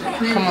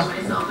 come on,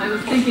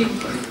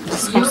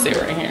 just come sit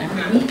right here.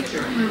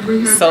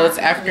 So it's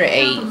after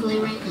 8,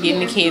 getting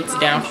the kids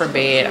down for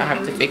bed. I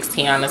have to fix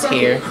Tiana's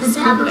hair.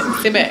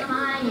 Sit back.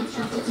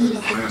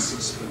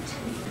 Glasses, but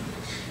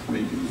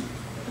maybe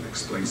it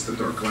explains the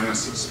dark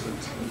glasses,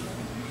 but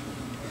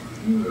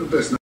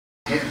there's no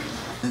hair.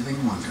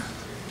 Living wonder.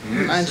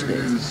 Yes,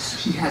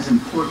 she has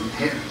important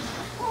hair.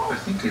 I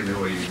think I know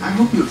what you mean. I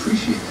hope you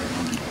appreciate that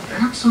woman.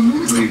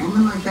 Absolutely. A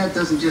woman like that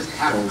doesn't just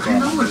happen. I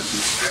know it.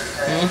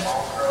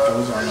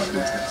 Those are my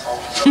business.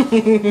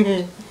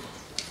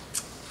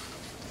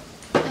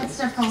 That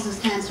stuff causes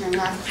cancer in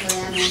laboratory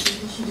animals.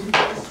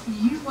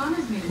 You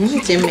wanted me to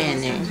Look at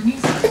man there.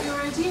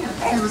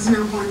 There was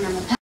no warning on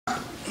the pack.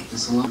 You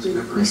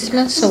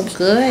smell so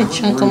good,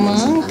 Chunka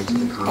Mom.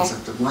 The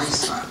concept of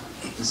lifestyle.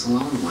 This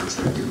alone wants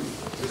her to do.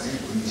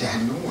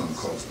 No one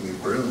calls me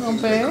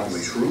brilliant. They call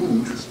me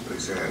shrewd. They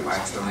say I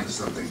latched on to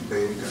something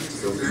big.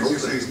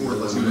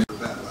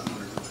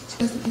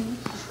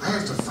 I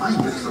have to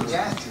find it for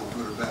Dad.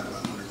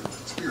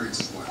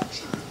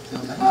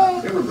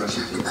 Never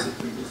recipe.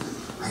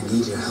 I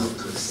need your help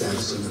to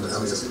establish a new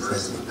eldest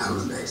present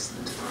power base in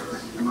the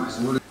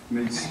department.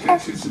 Made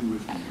sketches with me.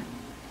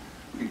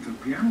 We took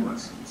piano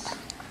lessons.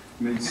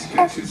 Made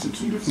sketches and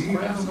took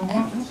class.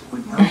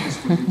 When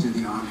eldest went into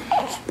the army.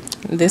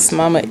 This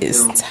mama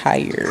is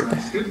tired.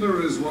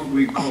 Hitler is what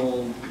we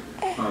call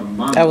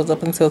I was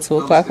up until 2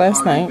 o'clock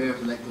last night,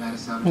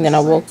 and then I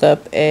woke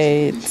up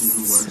at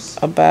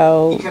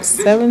about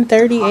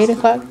 7:30, 8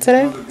 o'clock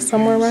today,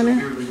 somewhere around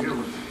there.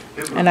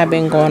 And I've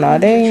been going all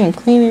day and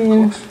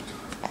cleaning,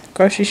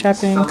 grocery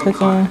shopping,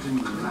 cooking,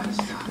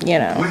 you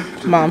know,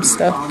 mom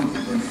stuff.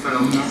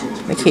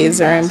 The kids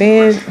are in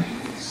bed.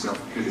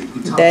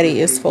 Daddy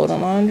is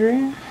folding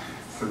laundry.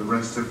 for the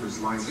rest of his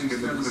life.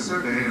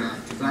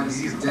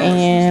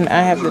 And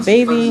I have the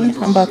baby.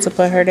 I'm about to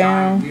put her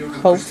down.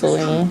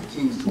 Hopefully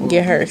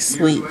get her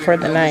sleep for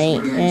the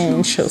night,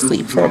 and she'll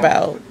sleep for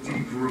about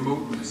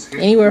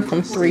anywhere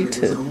from 3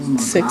 to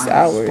 6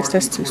 hours.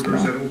 That's too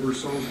small.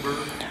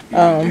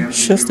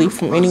 She'll sleep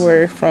from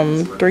anywhere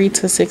from 3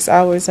 to 6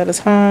 hours at a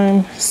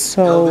time.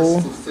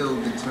 So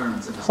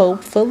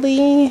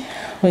hopefully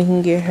we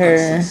can get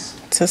her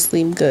to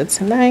sleep good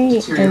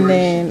tonight, and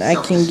then I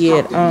can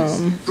get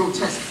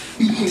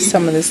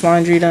some of this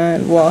laundry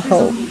done. Well,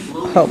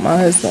 help my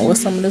husband with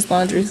some of this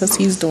laundry because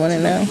he's doing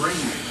it now.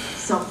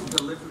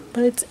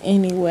 But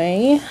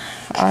anyway,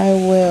 I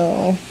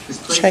will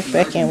check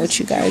back in with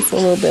you guys a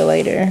little bit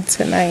later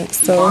tonight,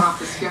 so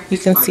you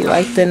can see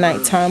like the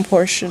nighttime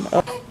portion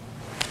of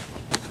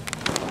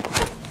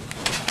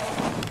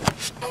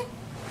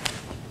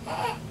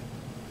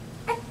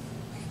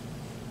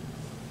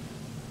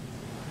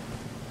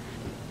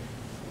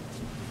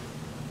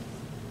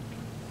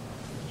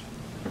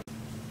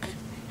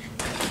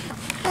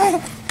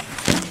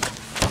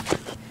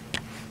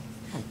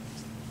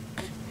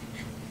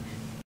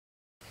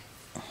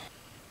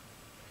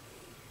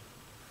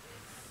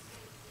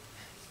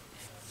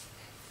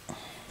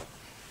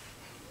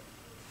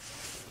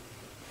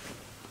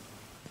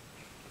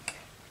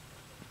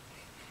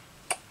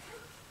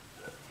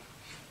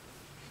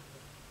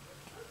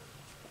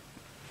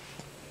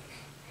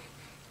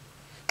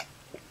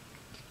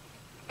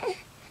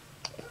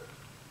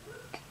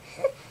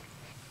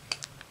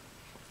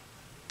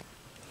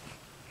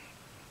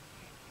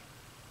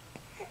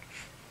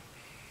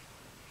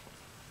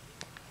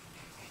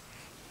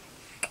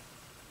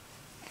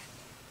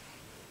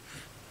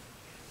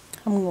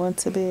I'm going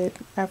to bed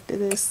after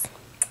this.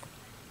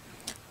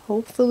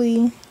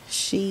 Hopefully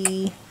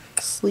she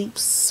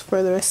sleeps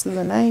for the rest of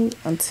the night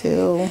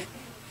until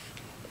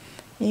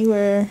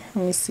anywhere,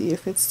 let me see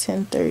if it's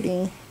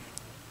 10:30.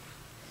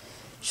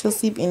 She'll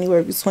sleep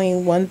anywhere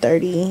between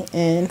 1:30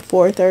 and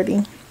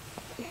 4:30,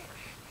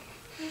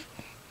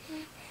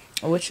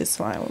 which is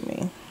fine with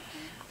me,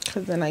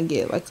 because then I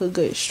get like a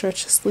good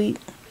stretch of sleep.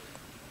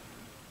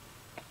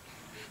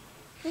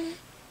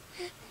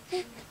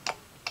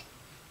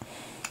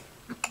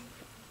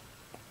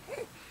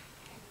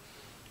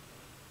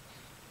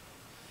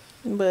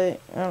 But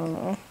I don't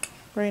know,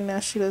 right now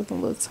she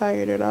doesn't look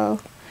tired at all,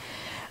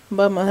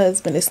 but my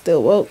husband is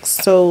still woke,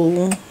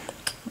 so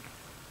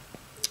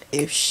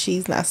if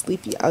she's not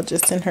sleepy, I'll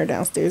just send her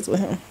downstairs with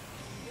him.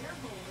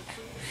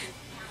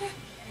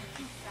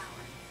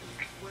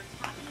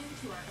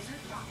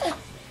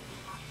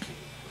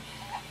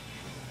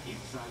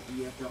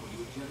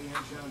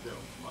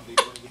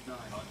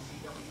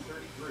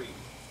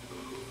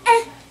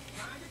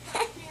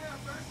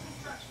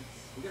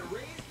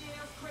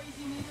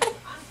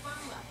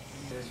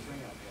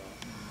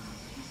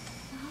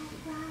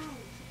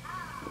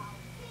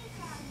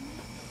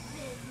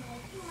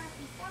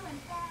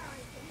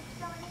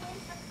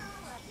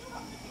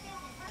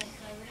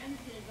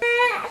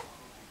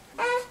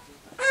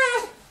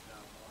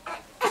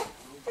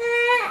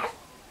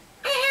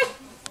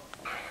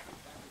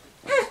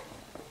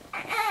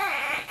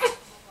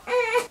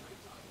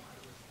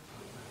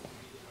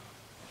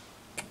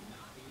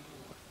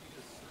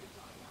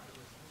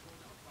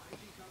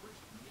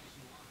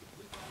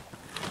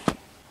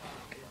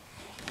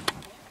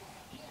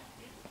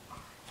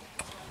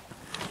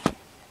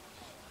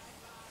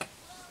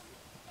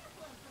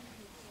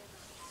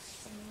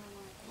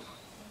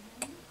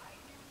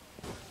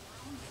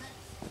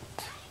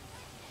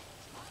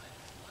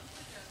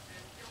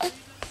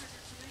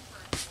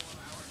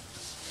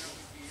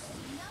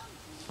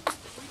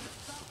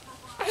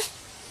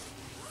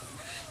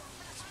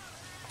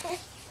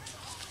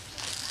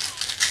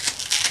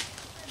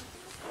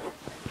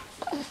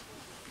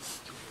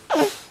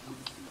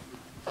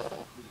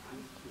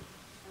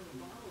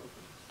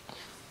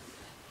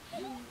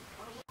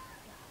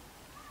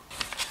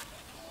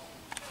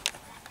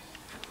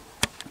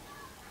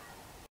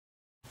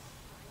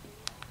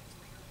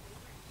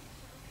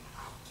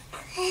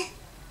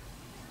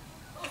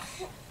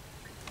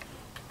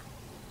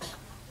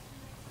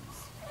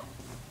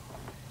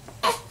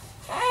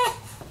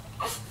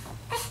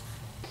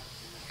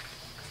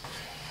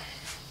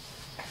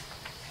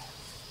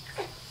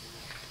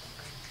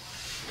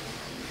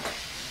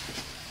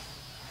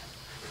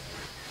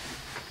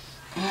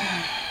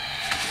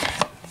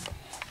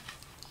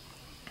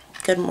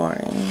 Good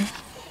morning.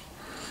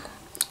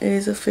 It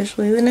is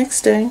officially the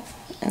next day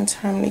and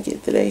time to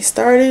get the day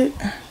started.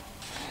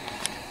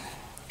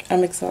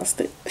 I'm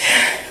exhausted.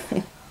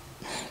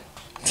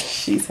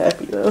 She's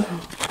happy though.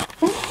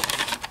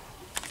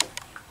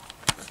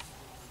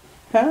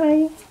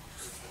 Hi.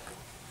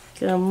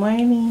 Good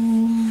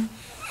morning.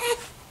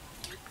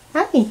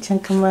 Hi,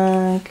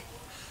 Chunkamug.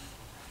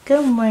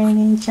 Good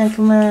morning,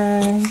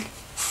 Chunkamug.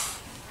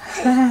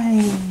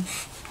 Hi.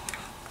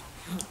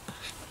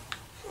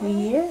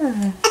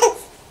 Yeah.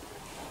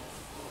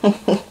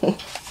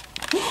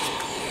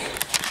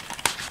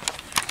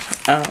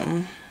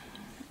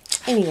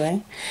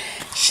 Anyway,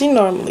 she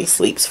normally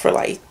sleeps for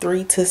like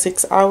 3 to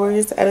 6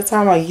 hours at a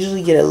time. I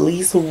usually get at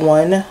least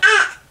one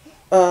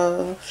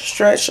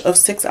stretch of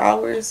 6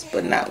 hours,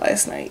 but not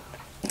last night.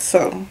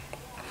 So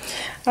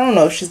I don't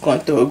know if she's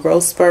going through a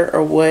growth spurt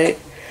or what.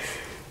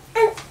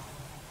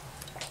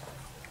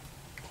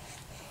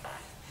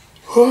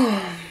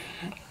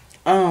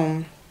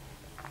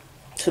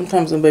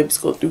 Sometimes when babies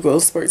go through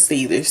growth spurts, they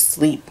either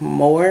sleep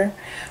more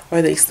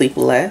or they sleep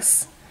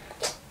less.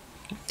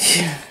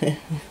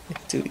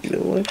 Do either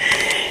one.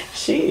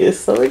 She is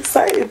so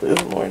excited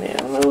this morning. I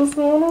don't know what's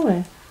going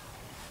on.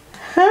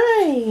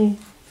 Hi.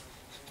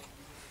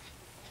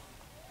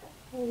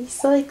 You're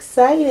so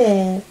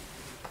excited.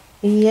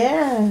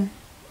 Yeah.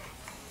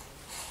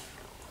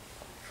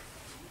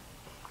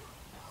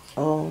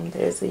 Oh,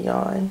 there's a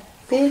yawn.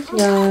 Big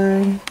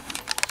yawn.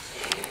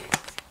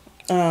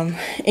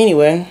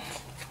 Anyway,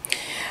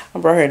 I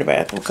brought her to the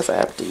bathroom because I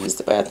have to use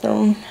the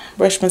bathroom,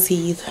 brush my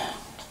teeth,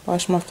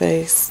 wash my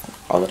face,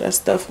 all of that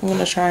stuff. I'm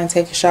gonna try and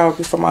take a shower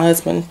before my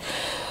husband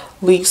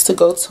leaves to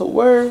go to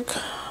work.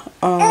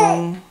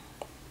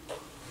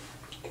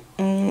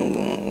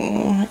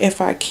 If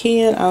I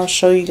can, I'll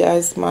show you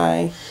guys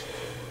my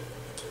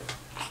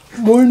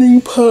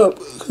morning pump,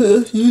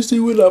 because usually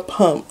when I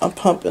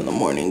pump in the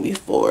morning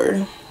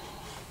before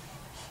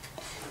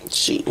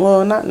she,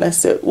 well, not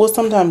necessarily, well,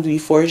 sometimes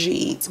before she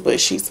eats, but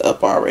she's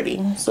up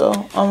already.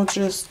 So I'm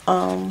just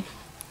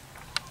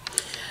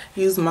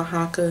use my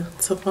Haka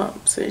to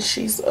pump since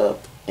she's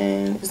up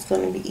and is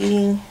gonna be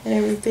eating and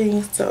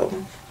everything.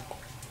 So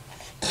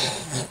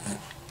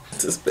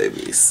this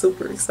baby is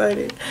super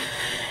excited.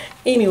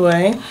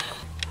 Anyway,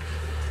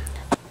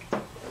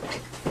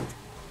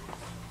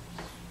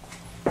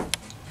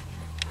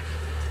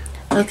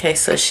 okay,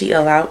 so she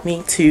allowed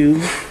me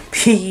to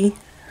pee,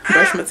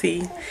 brush my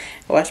teeth,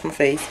 wash my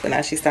face, but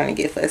now she's starting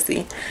to get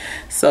fussy.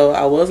 So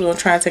I was gonna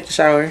try and take a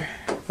shower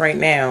right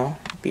now,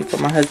 before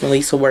my husband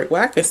leaves to work.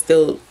 Well, I can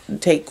still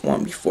take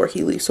one before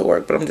he leaves to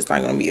work, but I'm just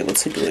not going to be able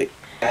to do it.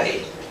 Got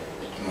it.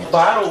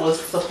 Bottle was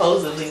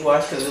supposedly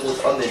washed because it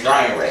was on the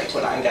drying rack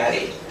when I got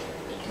it.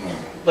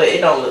 But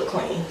it don't look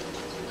clean.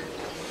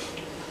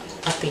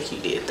 I think you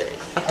did that.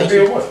 I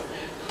did what?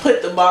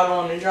 Put the bottle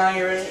on the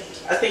drying rack.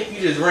 I think you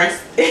just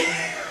rinsed it.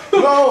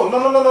 No. No.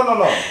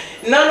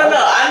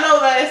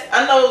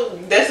 I know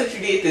that's what you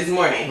did this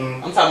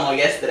morning. I'm talking about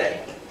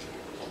yesterday.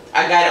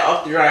 I got it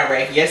off the drying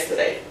rack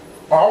yesterday.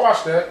 Oh, I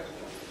watched that.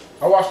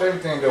 I watched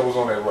everything that was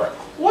on that rack.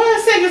 Why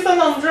is taking so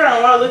long to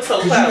dry? Why it look so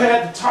cloudy? Because you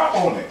had the top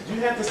on it.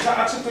 You had this top.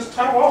 I took this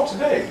top off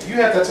today. You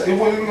had that. It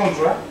wasn't even gonna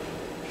dry.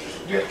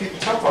 You had to get the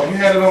top off. You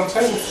had it on the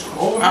table.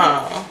 Over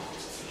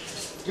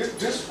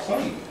Just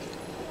clean.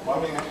 Well,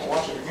 I mean, I can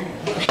wash it again.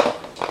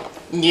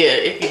 Yeah,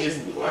 it can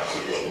just be washed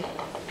again.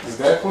 Is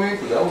that clean?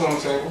 Because that was on the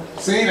table.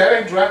 See, that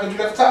ain't dry because you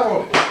got the top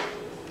on it.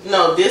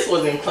 No, this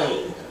wasn't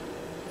clean.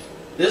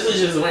 This was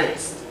just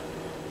rinsed.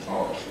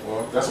 Oh,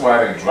 well, that's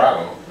why it ain't dry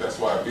though. That's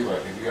why it be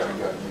like that. You gotta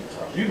get the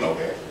top. You know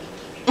that.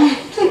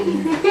 So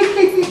you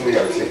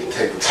gotta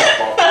take the top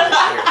off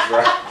and it's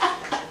dry.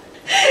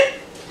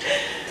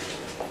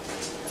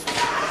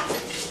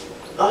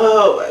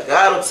 Oh my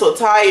God, I'm so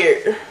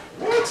tired.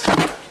 What?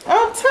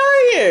 I'm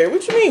tired.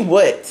 What you mean,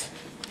 what?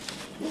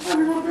 What time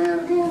you go to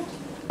bed again?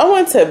 I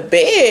went to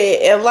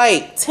bed at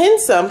like 10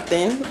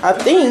 something, I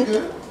think.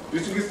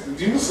 Did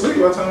you sleep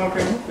by the time I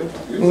came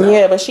up?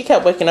 Yeah, but she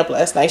kept waking up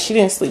last night. She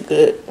didn't sleep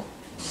good.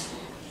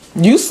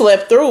 You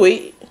slept through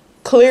it,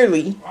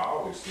 clearly. I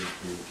always sleep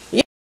through it.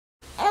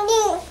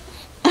 Yeah.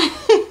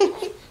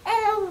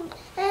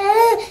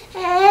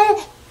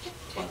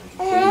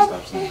 Please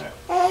stop saying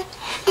that.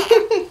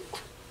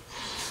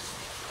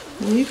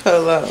 Leave her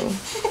alone.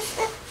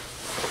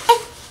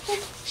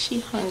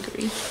 She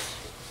hungry.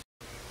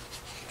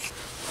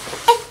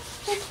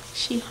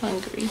 She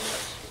hungry.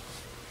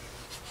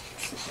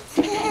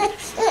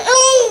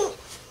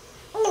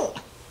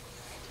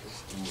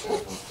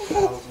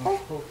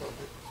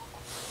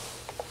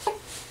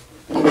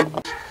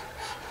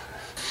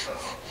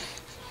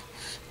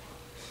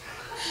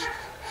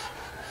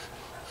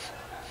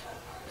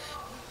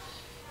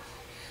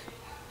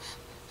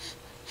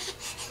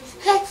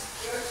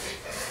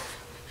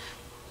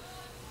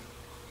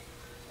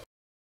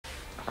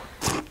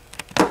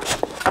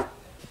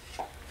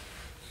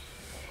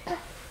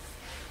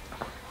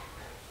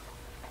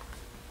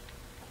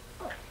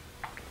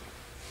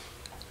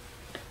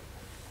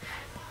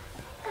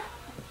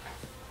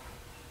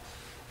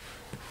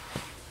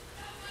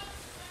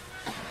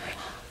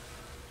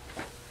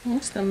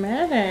 What's the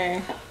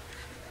matter?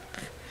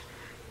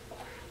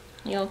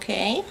 You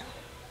okay?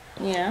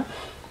 Yeah.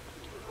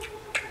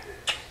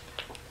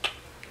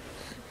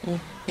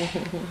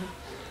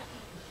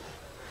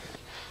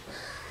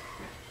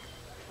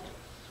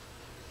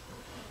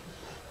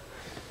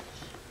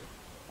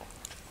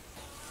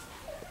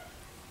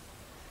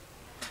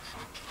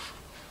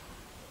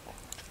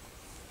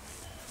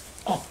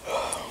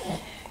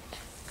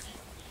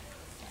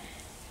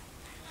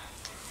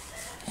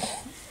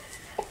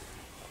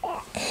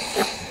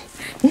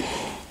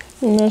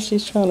 Now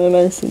she's trying to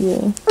nurse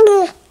again.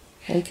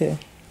 Okay.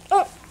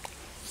 I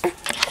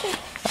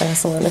got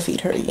someone to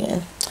feed her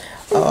again.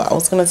 Oh, I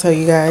was gonna tell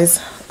you guys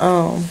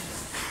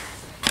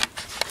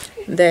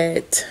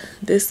that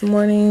this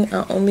morning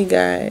I only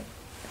got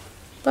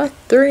about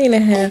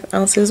 3.5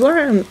 ounces.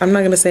 Well, I'm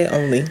not gonna say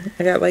only.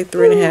 I got like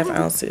 3.5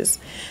 ounces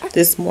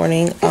this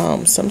morning.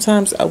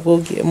 Sometimes I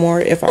will get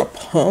more if I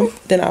pump.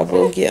 Then I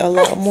will get a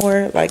lot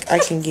more. Like I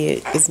can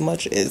get as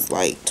much as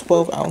like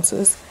 12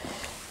 ounces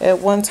at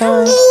one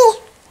time.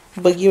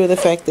 But given the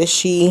fact that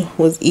she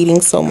was eating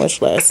so much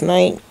last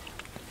night,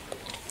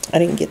 I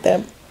didn't get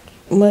that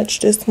much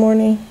this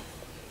morning.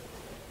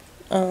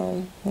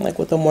 Like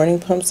with the morning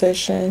pump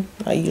session,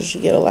 I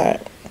usually get a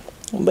lot.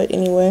 But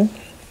anyway,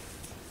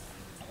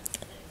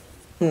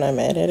 I'm not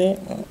mad at it.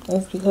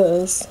 It's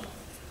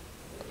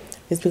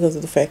because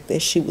of the fact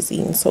that she was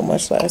eating so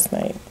much last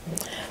night.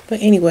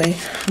 But anyway,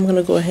 I'm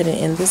gonna go ahead and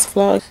end this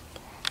vlog.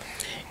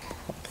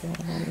 Okay,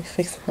 let me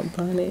fix my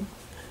bonnet.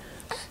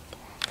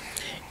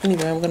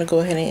 Anyway, I'm gonna go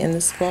ahead and end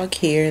this vlog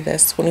here.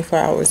 That's 24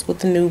 hours with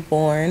the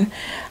newborn.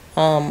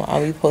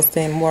 I'll be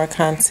posting more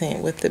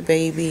content with the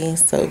baby,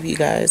 so if you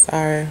guys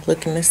are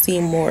looking to see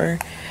more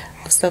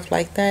of stuff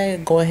like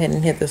that, go ahead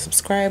and hit the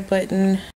subscribe button.